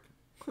dentist work.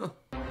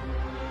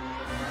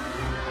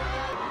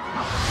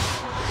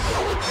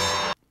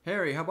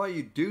 Harry, how about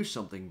you do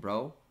something,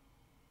 bro?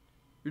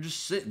 You're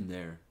just sitting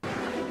there.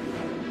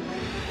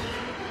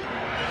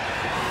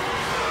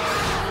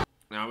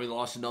 Now we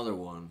lost another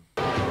one.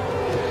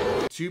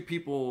 Two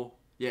people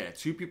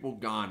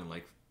gone in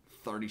like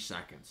 30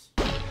 seconds.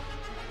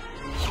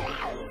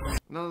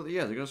 No,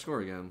 yeah, they're gonna score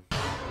again.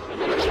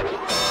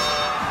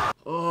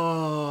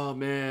 Oh,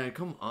 man,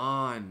 come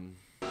on.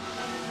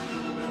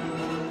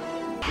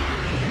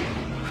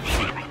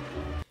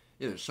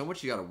 Yeah, there's so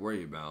much you gotta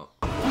worry about.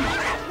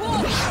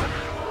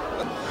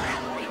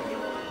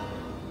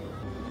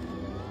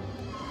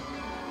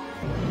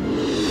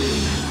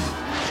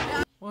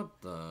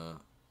 What the?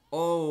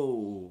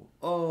 Oh.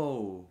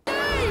 Oh,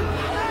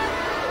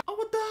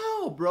 what the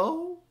hell,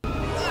 bro?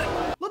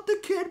 Let the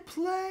kid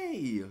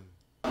play.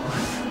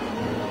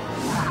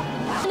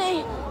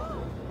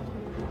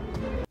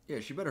 Yeah,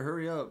 she better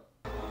hurry up.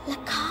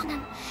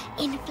 Lacanum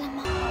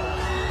inflammation.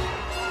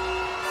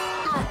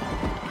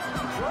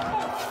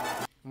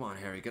 Come on,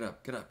 Harry, get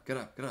up, get up, get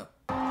up, get up.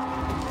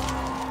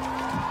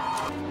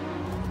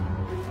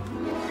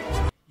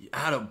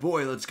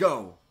 Attaboy, let's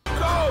go.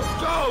 Go,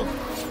 go!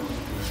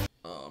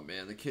 Oh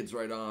man, the kid's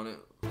right on it.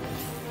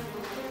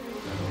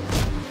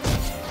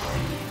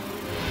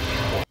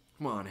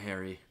 Come on,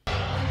 Harry.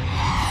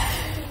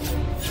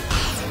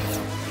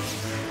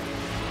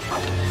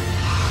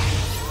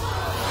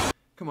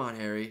 Come on,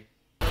 Harry.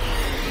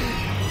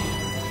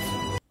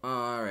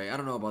 Alright, I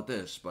don't know about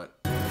this, but...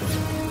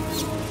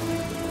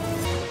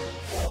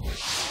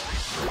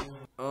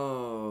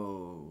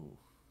 Oh.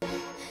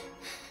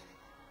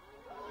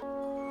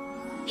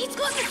 He's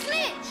got the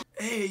snitch!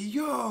 Hey,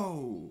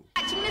 yo!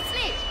 Catching the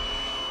snitch!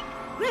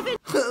 Griffin!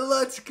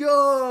 Let's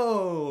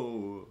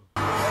go!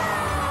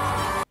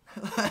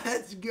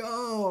 Let's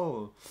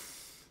go!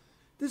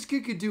 This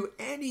kid could do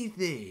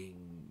anything.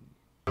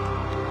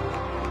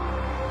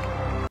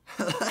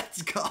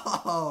 Let's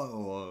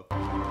go!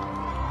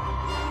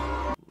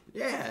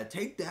 Yeah,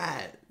 take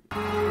that.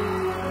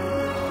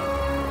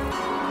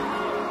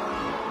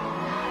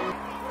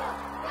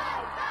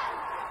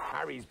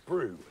 Harry's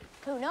brood.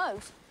 Who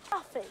knows?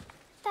 Fluffy.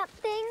 That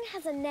thing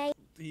has a name.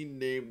 He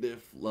named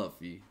it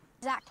Fluffy.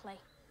 Exactly.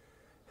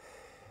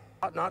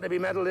 Ought not to be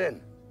meddled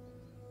in.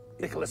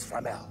 Nicholas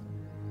Flamel.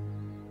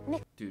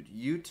 Dude,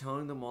 you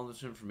telling them all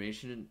this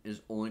information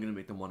is only going to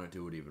make them want to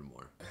do it even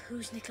more.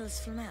 Who's Nicholas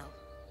Flamel?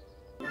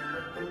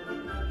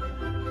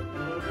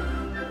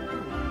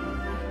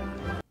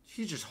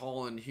 He's just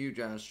hauling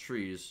huge-ass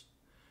trees.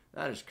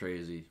 That is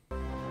crazy.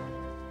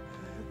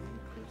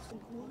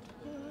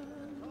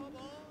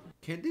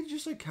 Can't they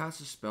just, like,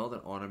 cast a spell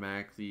that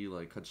automatically,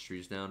 like, cuts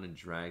trees down and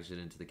drags it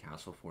into the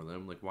castle for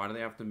them? Like, why do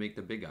they have to make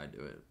the big guy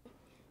do it?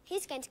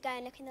 He's going to go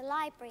and look in the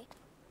library.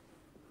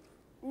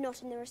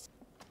 Not in the...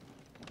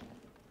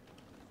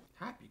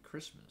 Happy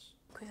Christmas.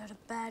 We've had a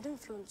bad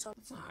influence on...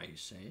 That's not how you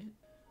say it.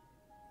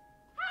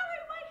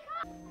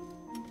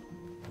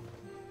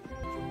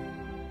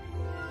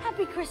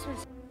 Happy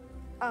Christmas.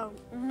 Oh,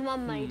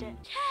 Mum made it.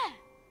 Yeah.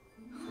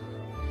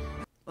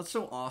 That's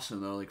so awesome,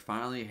 though. Like,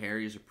 finally,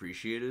 Harry is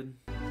appreciated.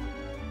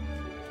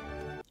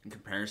 In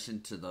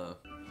comparison to the...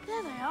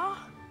 There they are.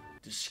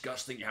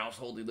 disgusting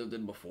household he lived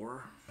in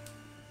before.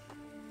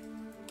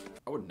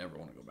 I would never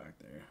want to go back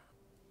there.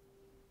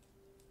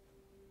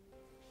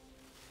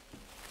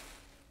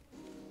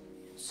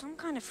 Some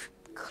kind of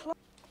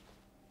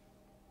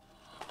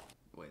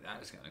Wait,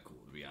 that is kind of cool,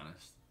 to be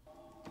honest.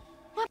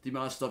 What? The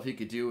amount of stuff he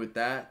could do with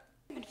that.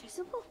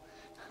 Invisible?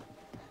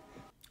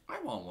 I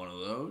want one of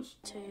those.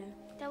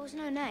 There was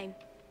no name.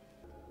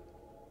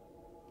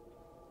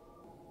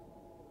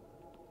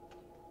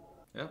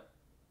 Yep.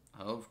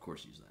 Of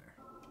course he's there.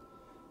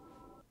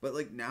 But,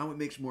 like, now it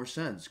makes more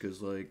sense,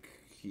 because, like,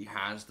 he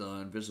has the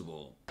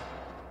invisible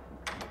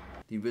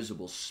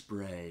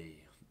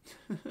spray.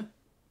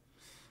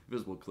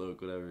 Invisible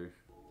cloak, whatever.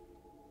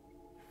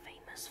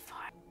 Famous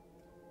fire.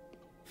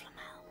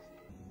 Flamel.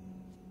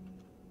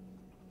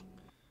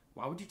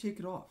 Why would you take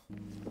it off?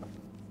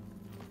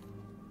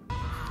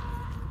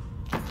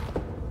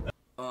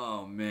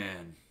 Oh,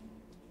 man.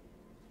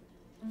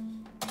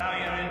 Now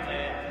you're in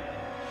there.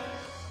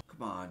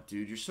 Come on,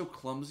 dude. You're so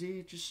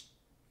clumsy. Just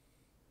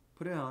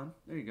put it on.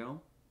 There you go.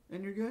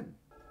 And you're good.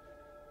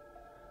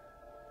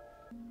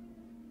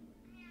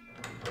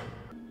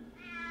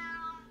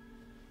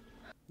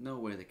 No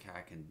way the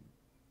cat can...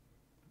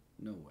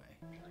 No way.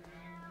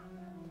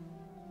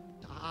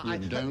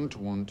 You don't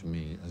want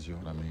me as your...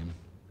 I mean...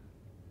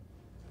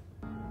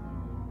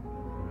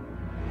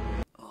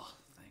 Oh,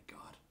 thank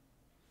God.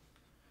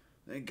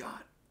 Thank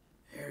God.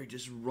 Harry,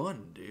 just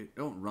run, dude.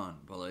 Don't run,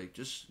 but, like,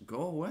 just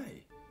go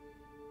away.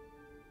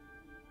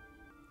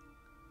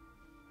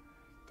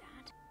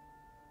 Dad.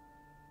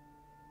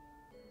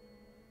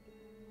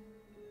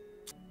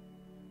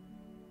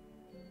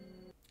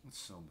 That's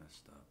so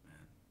messed up,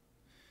 man.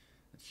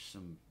 That's just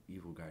some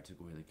evil guy took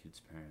away the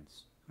kid's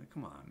parents. Like,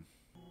 come on.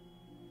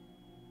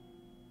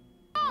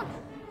 Ron!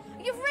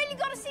 You've really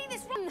got to see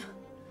this. Ron!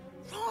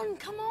 Ron,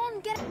 come on,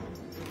 get it.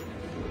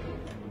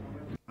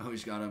 Oh,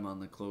 he's got him on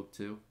the cloak,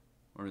 too?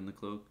 Or in the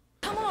cloak?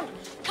 Come on!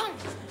 Come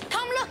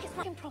look! It's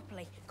working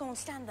properly. Go on,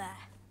 stand there.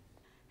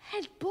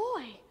 Head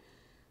boy.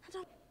 I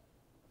don't...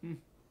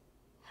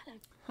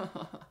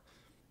 Hello.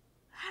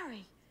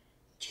 Harry,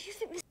 do you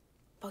think this...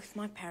 Both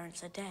my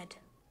parents are dead.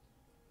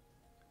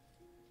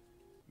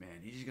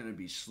 Man, he's gonna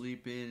be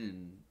sleeping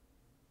and...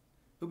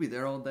 He'll be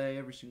there all day,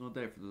 every single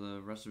day for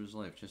the rest of his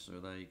life, just so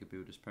that he could be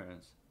with his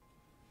parents.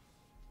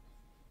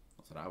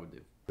 That's what I would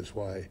do. That's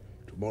why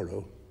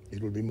tomorrow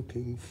it will be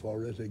looking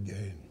for it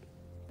again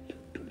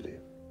to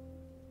live.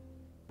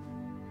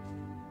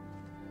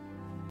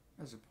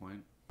 Has a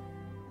point.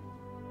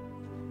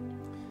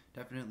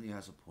 Definitely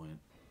has a point.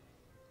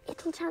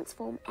 It will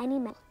transform any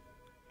metal.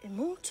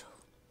 Immortal?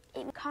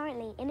 It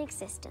currently in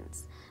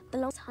existence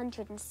belongs to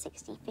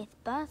 165th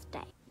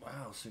birthday.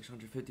 Wow,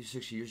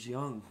 656 years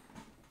young.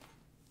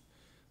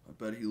 I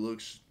bet he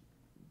looks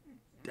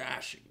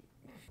dashing.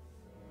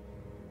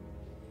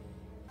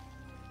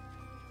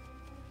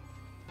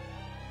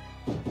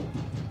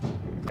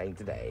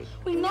 Today.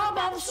 We know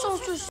about the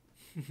sorcerers.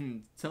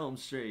 Tell him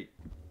straight.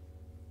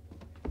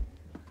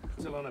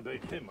 Still on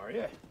about him, are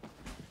you?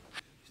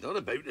 He's not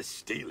about to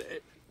steal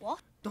it. What?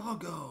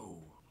 Doggo.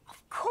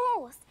 Of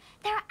course.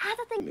 There are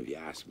other things. If you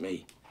ask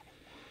me.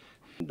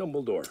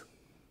 Dumbledore.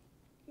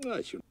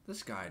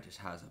 This guy just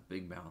has a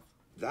big mouth.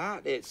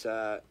 That, it's,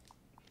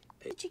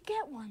 Did you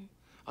get one?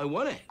 I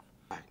won it.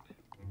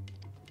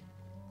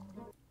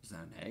 Is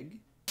that an egg?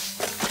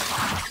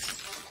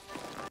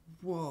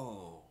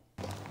 Whoa.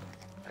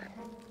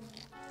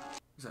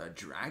 Is that a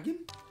dragon?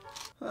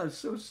 That is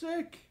so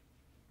sick.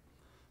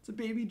 It's a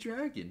baby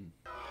dragon.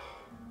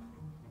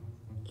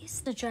 It's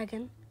the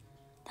dragon.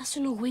 That's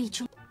a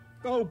Norwegian.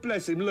 Oh,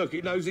 bless him. Look,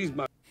 it knows his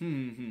mum.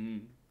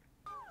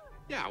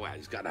 Yeah, well,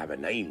 he's got to have a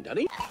name, doesn't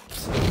he?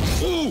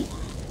 Ooh!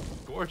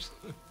 Of course.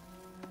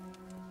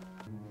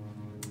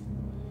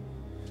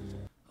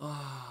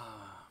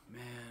 Ah,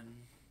 man.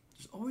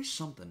 There's always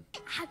something.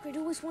 Hagrid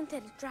always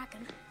wanted a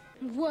dragon.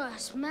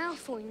 Worse,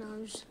 Malfoy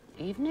knows.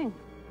 Evening.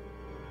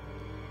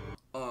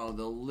 Oh,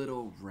 the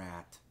little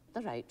rat.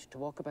 The right to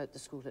walk about the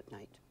school at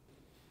night.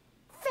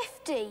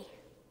 50.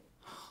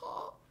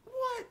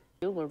 What?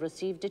 You will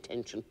receive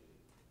detention.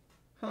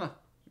 Huh.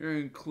 You're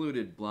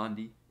included,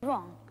 Blondie.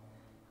 Wrong.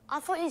 I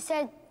thought you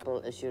said...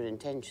 Well, as your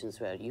intentions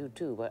were, you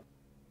too were...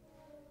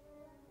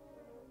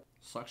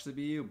 Sucks to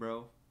be you,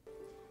 bro.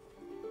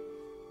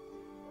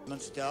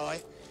 Must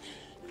die.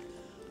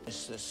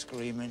 It's the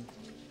screaming.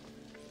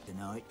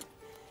 Tonight,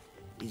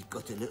 he's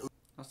got a little...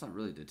 That's not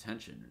really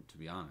detention, to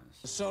be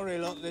honest. Sorry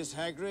lot this,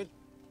 Hagrid.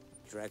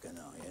 Dragon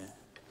Eye, yeah?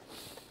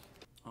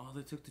 Oh,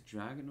 they took the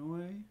dragon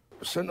away?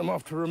 Sent them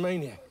off to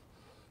Romania.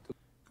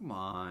 Come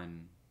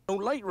on.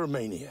 Don't like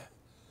Romania.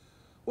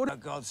 What? For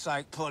God's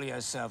sake, pull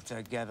yourself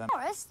together.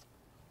 Forrest,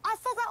 I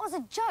thought that was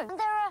a joke. And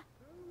there are...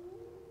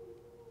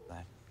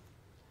 Lad,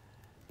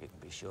 you can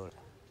be sure.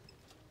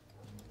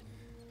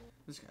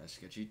 This guy's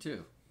sketchy,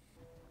 too.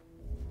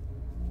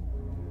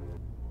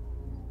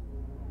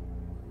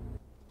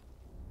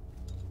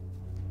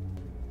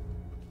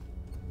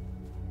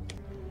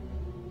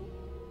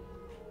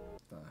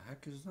 The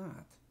heck is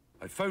that?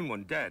 I found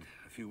one dead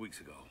a few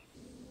weeks ago.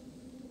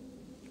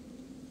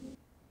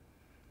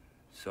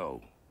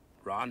 So,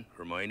 Ron,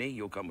 Hermione,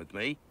 you'll come with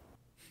me.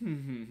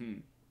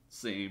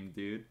 Same,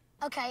 dude.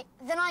 Okay,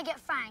 then I get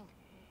Fang.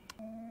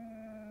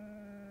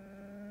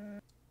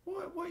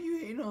 What are you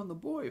hating on the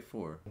boy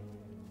for?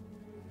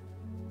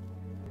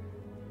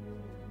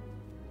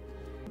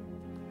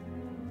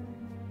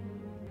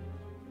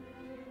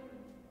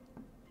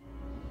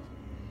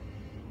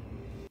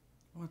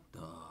 What the?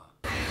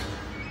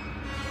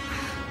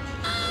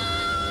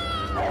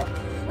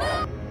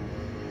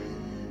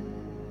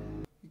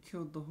 He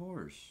killed the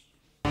horse.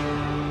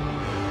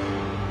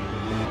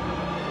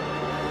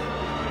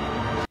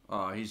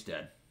 Oh, he's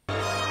dead.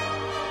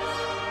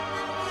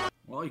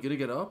 Well, you gonna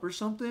get up or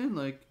something?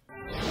 Like...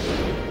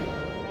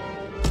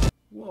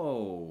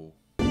 Whoa.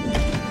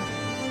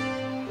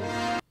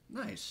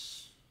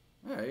 Nice.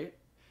 Alright.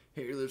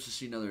 Harry lives to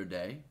see another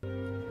day.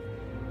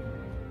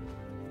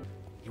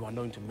 You are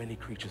known to many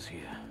creatures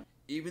here.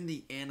 Even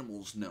the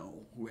animals know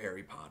who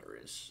Harry Potter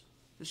is.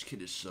 This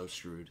kid is so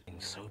screwed.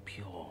 So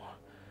pure.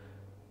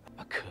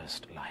 A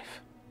cursed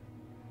life.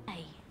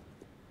 Hey,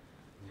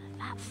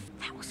 that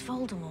was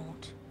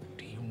Voldemort.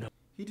 Do you know?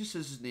 He just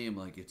says his name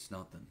like it's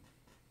nothing.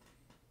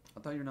 I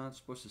thought you're not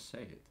supposed to say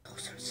it.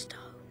 Sorcerer's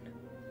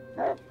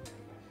Stone.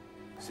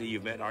 See,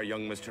 you've met our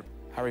young Mr.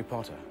 Harry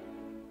Potter.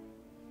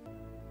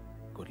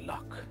 Good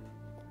luck.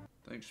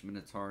 Thanks,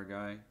 Minotaur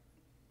guy.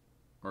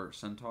 Or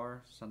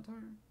Centaur? Centaur?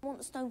 He wants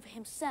the stone for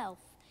himself.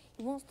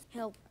 He wants to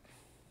help.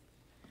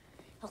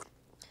 He'll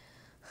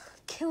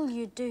kill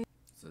you, dude.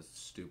 It's a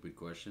stupid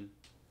question.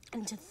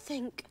 And to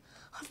think,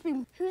 I've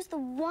been... Who's the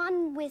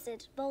one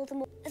wizard,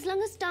 Voldemort? As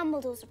long as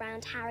Dumbledore's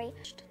around, Harry.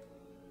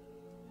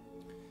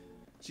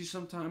 See,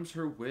 sometimes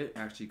her wit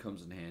actually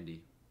comes in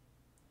handy.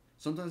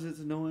 Sometimes it's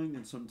annoying,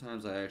 and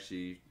sometimes I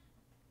actually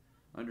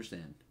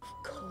understand.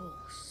 Of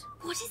course.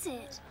 What is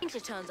it? He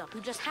turns up who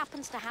just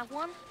happens to have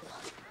one.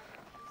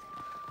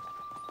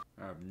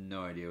 I have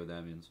no idea what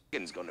that means.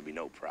 It's going to be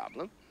no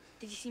problem.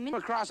 Did you see me?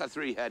 Across a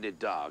three-headed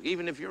dog,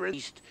 even if you're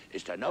east,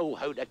 is to know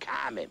how to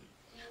calm him.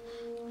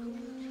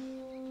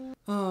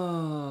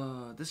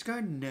 This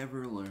guy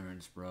never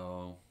learns,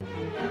 bro. We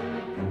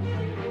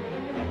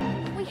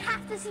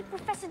have to see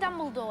Professor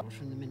Dumbledore.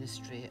 From the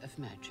Ministry of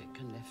Magic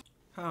and left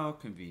How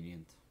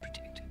convenient.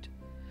 protected.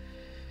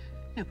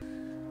 No.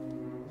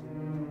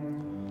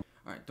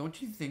 Alright,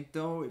 don't you think,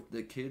 though, if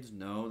the kids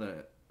know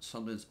that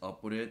something's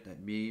up with it,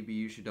 that maybe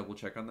you should double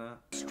check on that?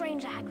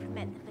 Stranger Hagrid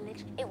met in the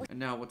village. It was... And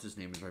now what's his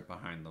name is right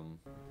behind them.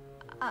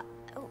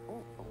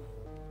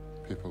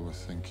 People will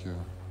think you're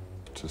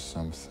to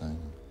something.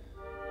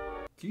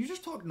 Can you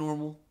just talk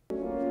normal?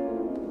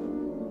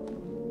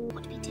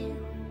 What do we do?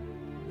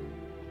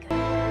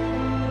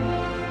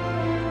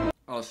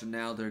 Oh, so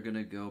now they're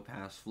gonna go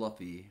past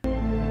Fluffy.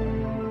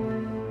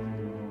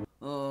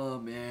 Oh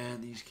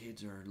man, these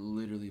kids are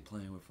literally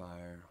playing with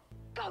fire.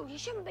 Go, you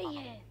shouldn't be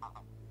here.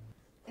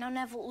 Now,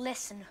 Neville,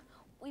 listen.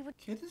 We would...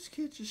 Can't this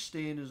kid just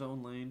stay in his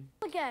own lane?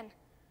 Again.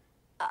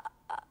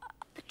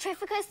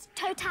 Petrificus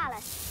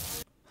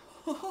totalis.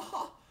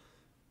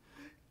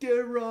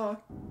 Get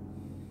rocked.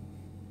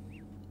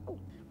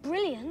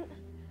 Brilliant.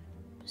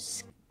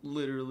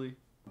 Literally.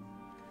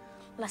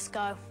 Let's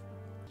go.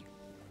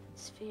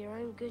 It's for your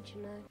own good,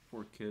 you know.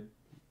 Poor kid.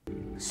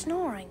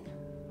 Snoring.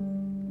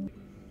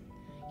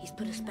 He's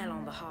put a spell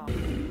on the heart.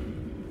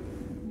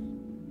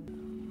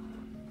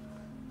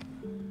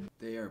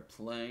 They are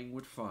playing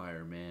with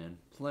fire, man.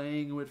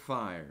 Playing with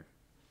fire.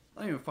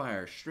 Not even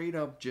fire, straight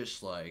up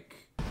just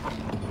like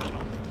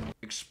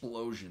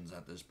explosions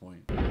at this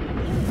point.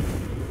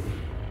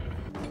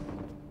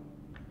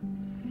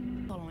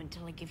 Follow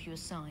until I give you a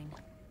sign.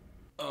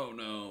 Oh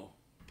no.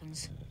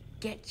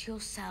 Get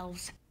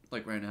yourselves.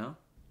 Like right now?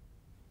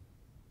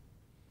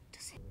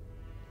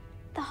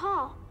 The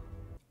heart.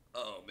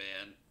 Oh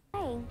man.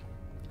 Hey.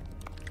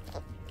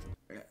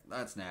 Yeah,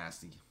 that's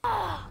nasty.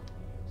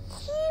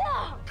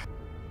 Yuck!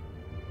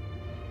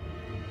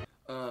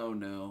 Oh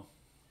no.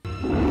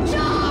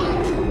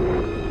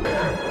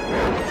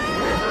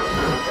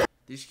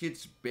 These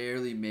kids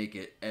barely make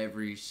it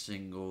every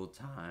single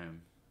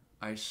time.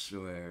 I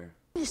swear.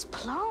 This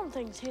plant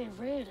thing's here,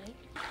 really.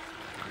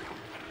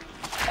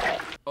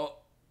 Oh,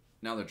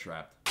 now they're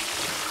trapped.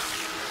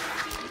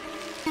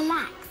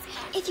 Relax.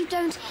 If you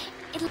don't,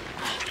 it'll...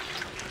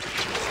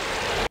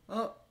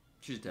 Oh,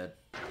 she's dead.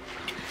 No,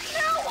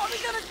 what are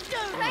we gonna do?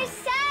 I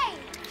say,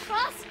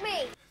 trust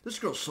me. This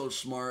girl's so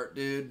smart,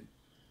 dude.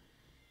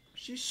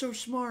 She's so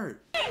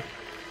smart.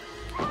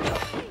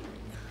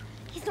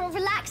 He's not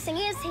relaxing,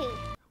 is he?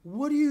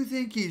 What do you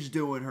think he's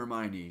doing,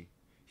 Hermione?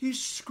 He's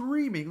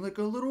screaming like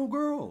a little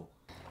girl.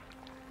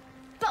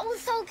 But we're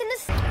all gonna...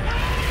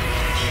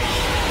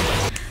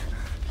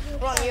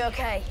 Ron, you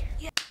okay?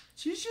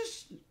 She's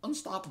just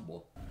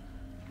unstoppable.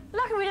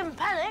 Lucky we didn't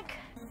panic.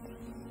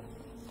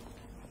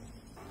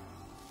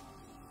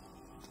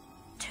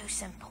 Too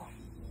simple.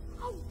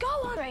 Oh, go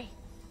on, Ray.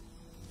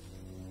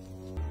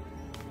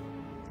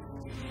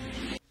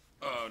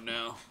 Oh,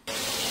 no.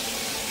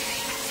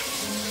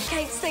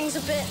 Kate's thing's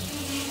a bit...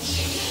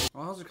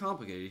 Well, how's it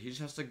complicated? He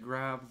just has to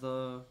grab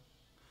the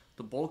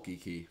bulky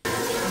key.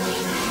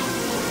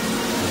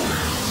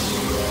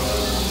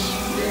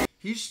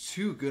 He's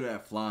too good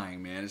at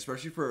flying, man.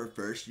 Especially for a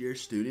first-year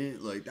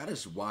student. Like, that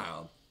is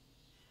wild.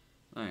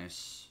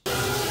 Nice.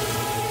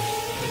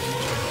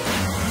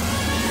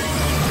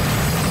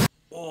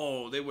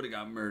 Oh, they would have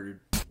got murdered.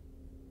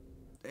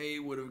 They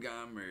would have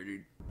got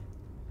murdered.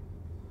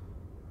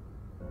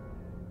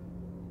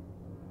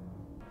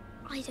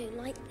 I don't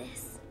like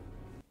this.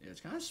 Yeah,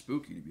 it's kind of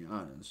spooky, to be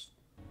honest.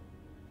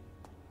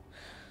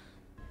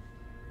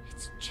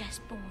 It's a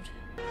chessboard.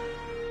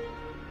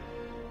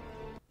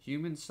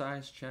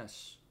 Human-sized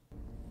chess.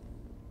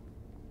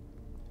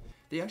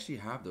 They actually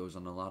have those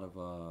on a lot of,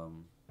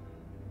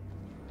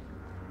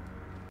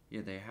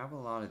 yeah, they have a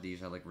lot of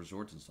these at, like,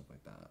 resorts and stuff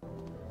like that.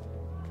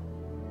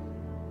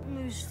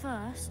 Moves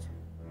first.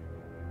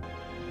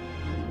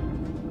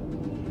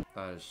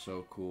 That is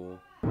so cool.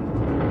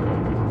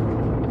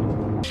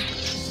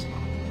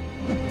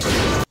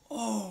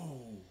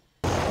 Oh!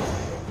 Are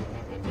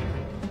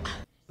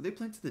they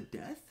playing to the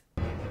death?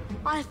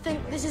 I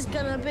think this is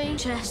gonna be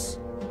chess.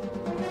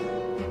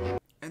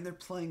 And they're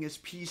playing as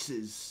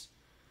pieces.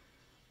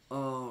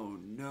 Oh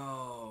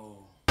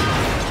no.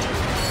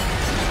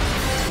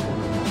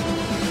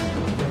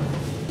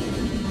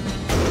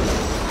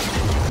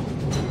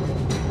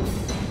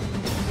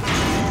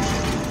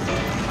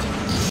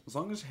 As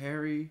long as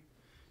Harry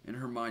and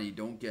Hermione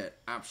don't get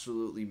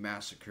absolutely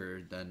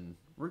massacred, then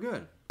we're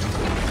good.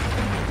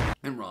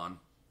 And Ron.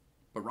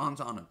 But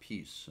Ron's on a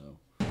piece, so...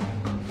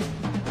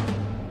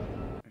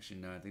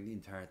 Actually, no, I think the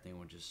entire thing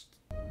would just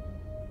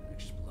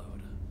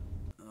explode.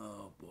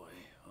 Oh boy,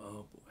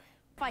 oh boy.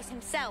 Fight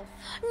himself.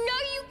 No,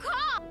 you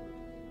can't!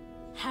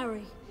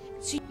 Harry,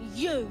 it's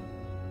you.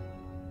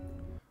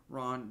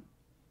 Ron,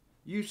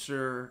 you,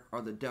 sir,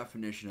 are the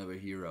definition of a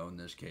hero in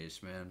this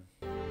case, man.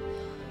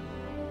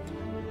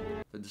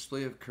 The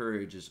display of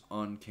courage is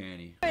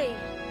uncanny. Harry.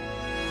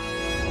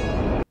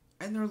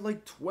 And they're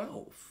like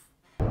 12.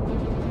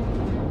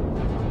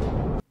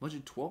 Bunch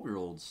of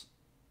 12-year-olds.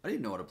 I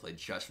didn't know how to play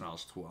chess when I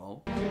was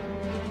 12.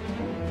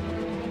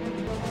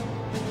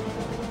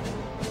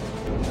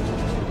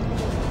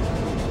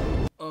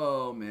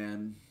 Oh,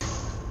 man.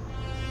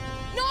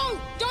 No!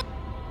 Don't!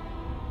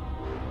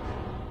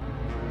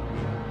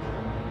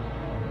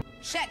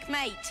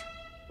 Checkmate.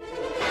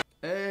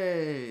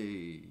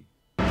 Hey!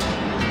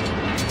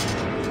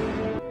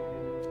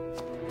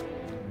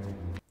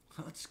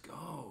 Let's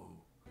go.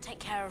 Take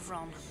care of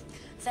Ron.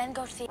 Then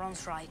go to the...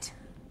 Ron's right.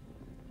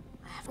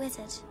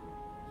 Wizard,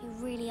 you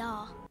really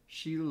are.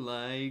 She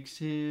likes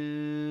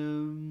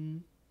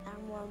him. There are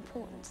more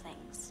important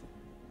things.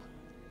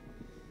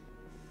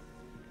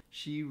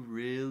 She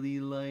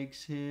really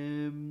likes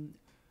him.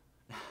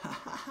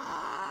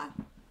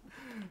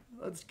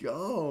 Let's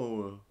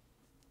go.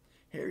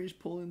 Harry's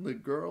pulling the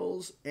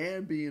girls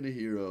and being a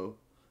hero.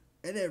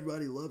 And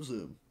everybody loves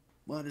him.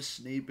 Minus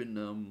Snape and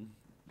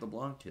the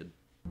blonde kid.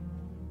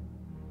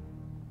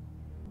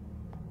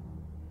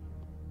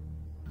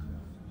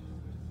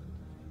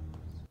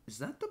 Is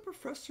that the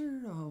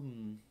professor, the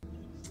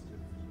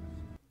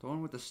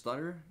one with the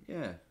stutter?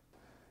 Yeah.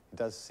 He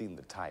does seem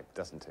the type,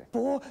 doesn't he?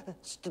 Poor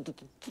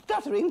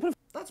stuttering.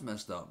 That's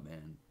messed up,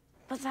 man.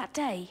 But that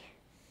day,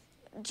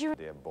 do you...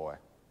 Dear boy.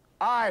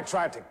 I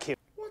tried to kill...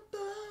 What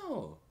the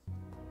hell?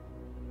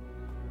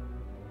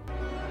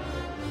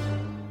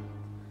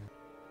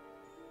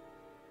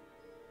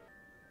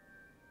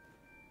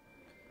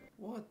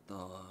 What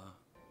the...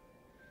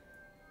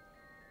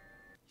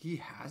 He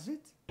has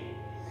it?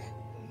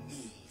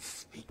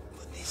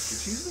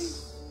 Excuse me?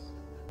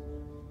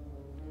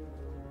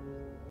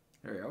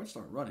 Harry, I would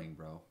start running,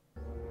 bro.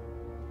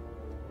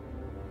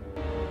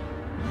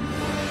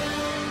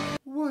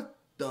 What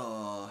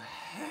the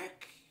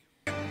heck?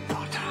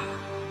 Potter.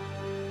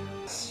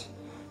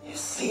 You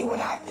see what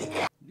I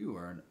think? You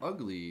are an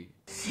ugly...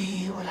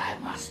 See what I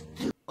must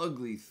do.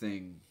 Ugly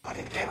thing. But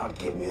it cannot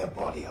give me a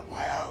body of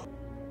my own.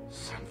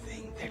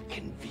 Something that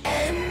can be...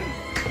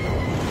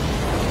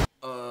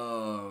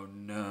 Oh,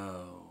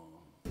 no.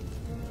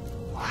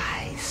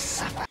 Why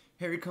suffer?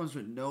 Harry comes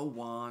with no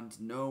wand,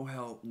 no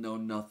help, no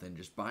nothing,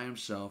 just by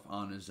himself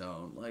on his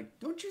own. Like,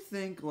 don't you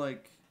think,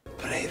 like...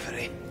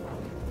 Bravery.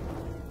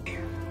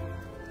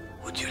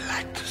 Would you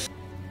like to...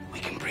 We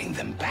can bring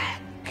them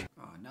back.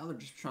 Oh, now they're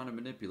just trying to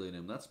manipulate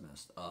him. That's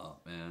messed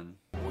up, man.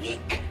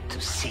 Weak to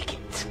seek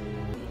it.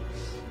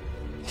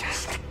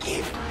 Just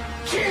kill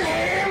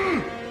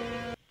him!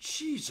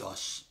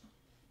 Jesus.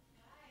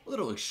 A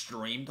little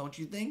extreme, don't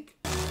you think?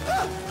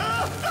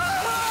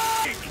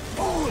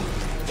 Fool!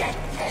 Get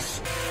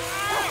this!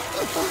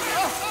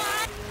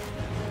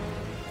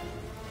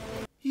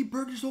 He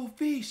burned his whole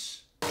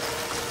face.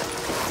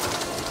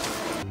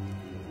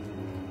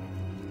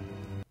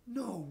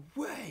 No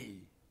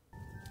way.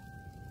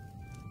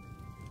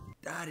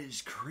 That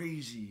is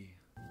crazy.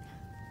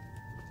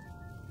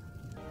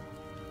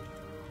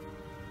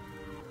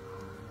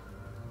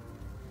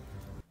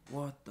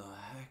 What the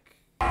heck?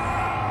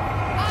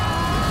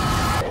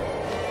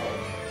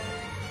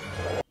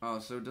 Oh,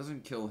 so it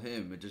doesn't kill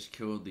him, it just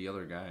killed the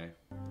other guy.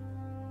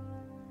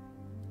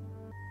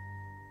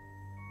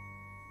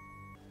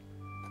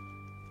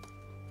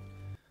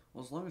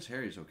 Well, as long as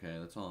Harry's okay,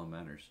 that's all that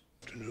matters.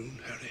 Afternoon,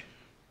 Harry.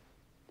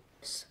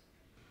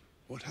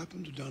 What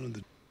happened down in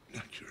the...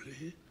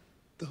 Naturally,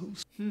 the whole...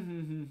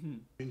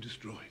 been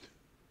destroyed.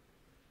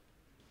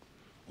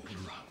 All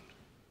around.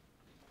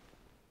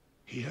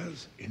 He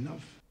has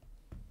enough.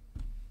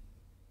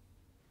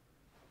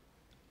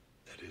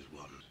 That is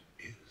one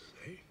is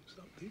saying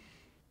something.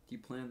 He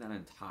planned that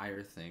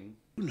entire thing.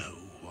 You know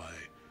why,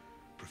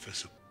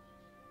 Professor...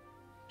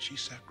 She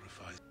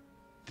sacrificed.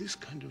 This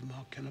kind of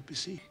mark cannot be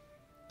seen.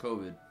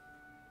 COVID.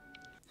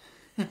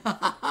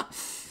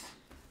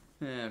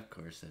 Yeah, of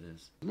course it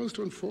is. Most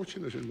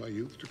unfortunate in my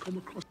youth to come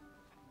across...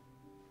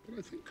 But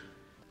I think...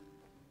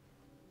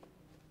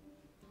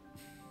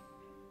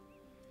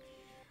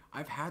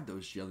 I've had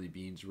those jelly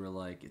beans where,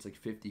 like, it's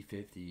like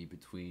 50-50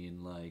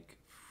 between, like,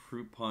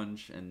 fruit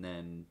punch and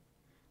then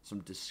some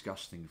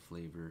disgusting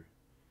flavor.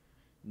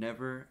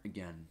 Never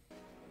again.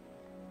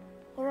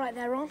 All right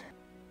there, Ron.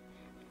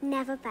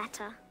 Never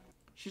better.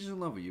 She's in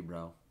love with you,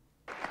 bro.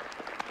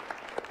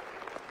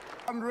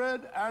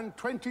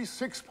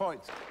 126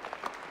 points.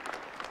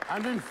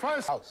 And in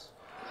first house.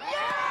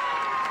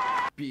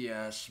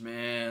 BS,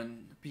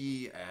 man.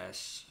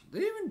 BS. They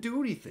didn't even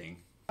do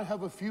anything. I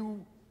have a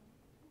few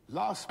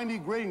last Andy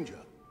Granger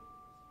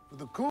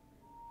with a cool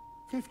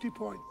 50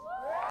 points.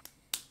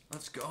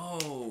 Let's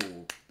go.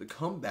 The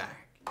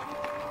comeback.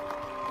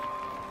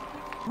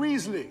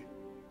 Weasley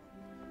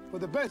for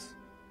the best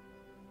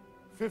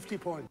 50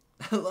 points.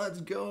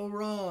 Let's go,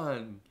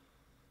 Ron.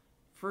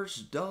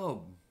 First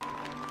dub.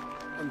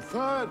 And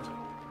third.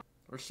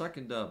 Or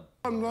second dub.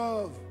 On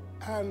love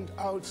and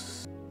out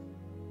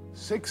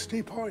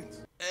 60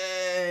 points.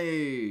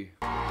 Hey.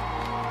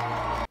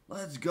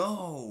 Let's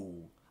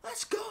go.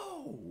 Let's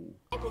go.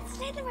 I'm with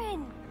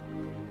Slytherin.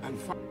 And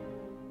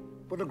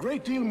but a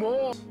great deal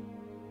more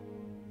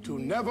to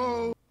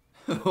Neville.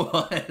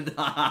 What?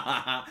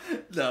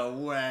 No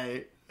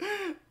way.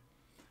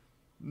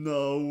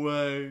 No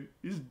way.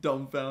 He's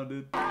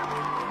dumbfounded.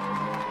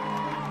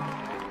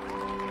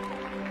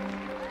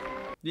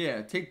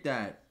 Yeah, take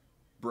that,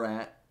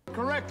 brat.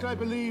 Correct, I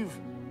believe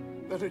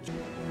that it...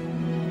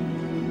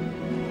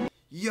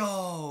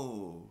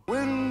 Yo!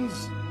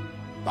 Wins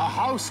the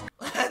house.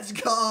 Let's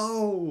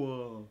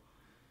go!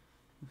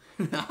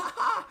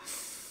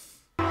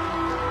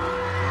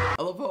 I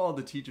love how all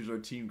the teachers are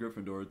Team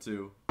Gryffindor,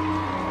 too.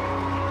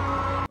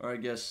 Or I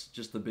guess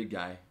just the big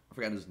guy. I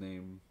forgot his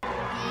name.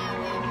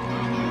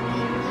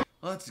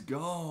 Let's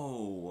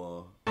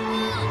go!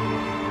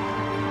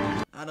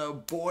 Atta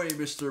boy,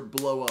 Mr.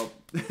 Blow Up.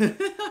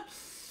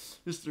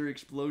 Mr.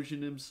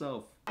 Explosion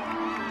himself.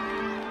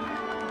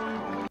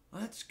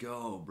 Let's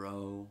go,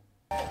 bro.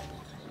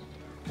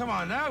 Come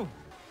on now.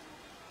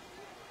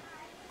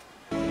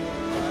 Hi,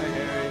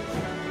 Harry.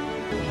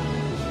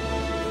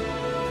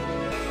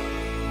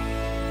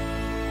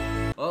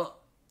 Well,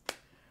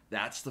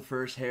 that's the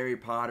first Harry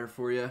Potter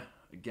for you.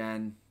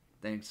 Again,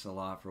 thanks a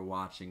lot for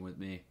watching with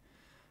me.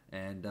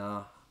 And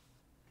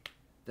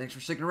thanks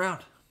for sticking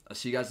around. I'll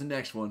see you guys in the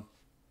next one.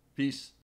 Peace.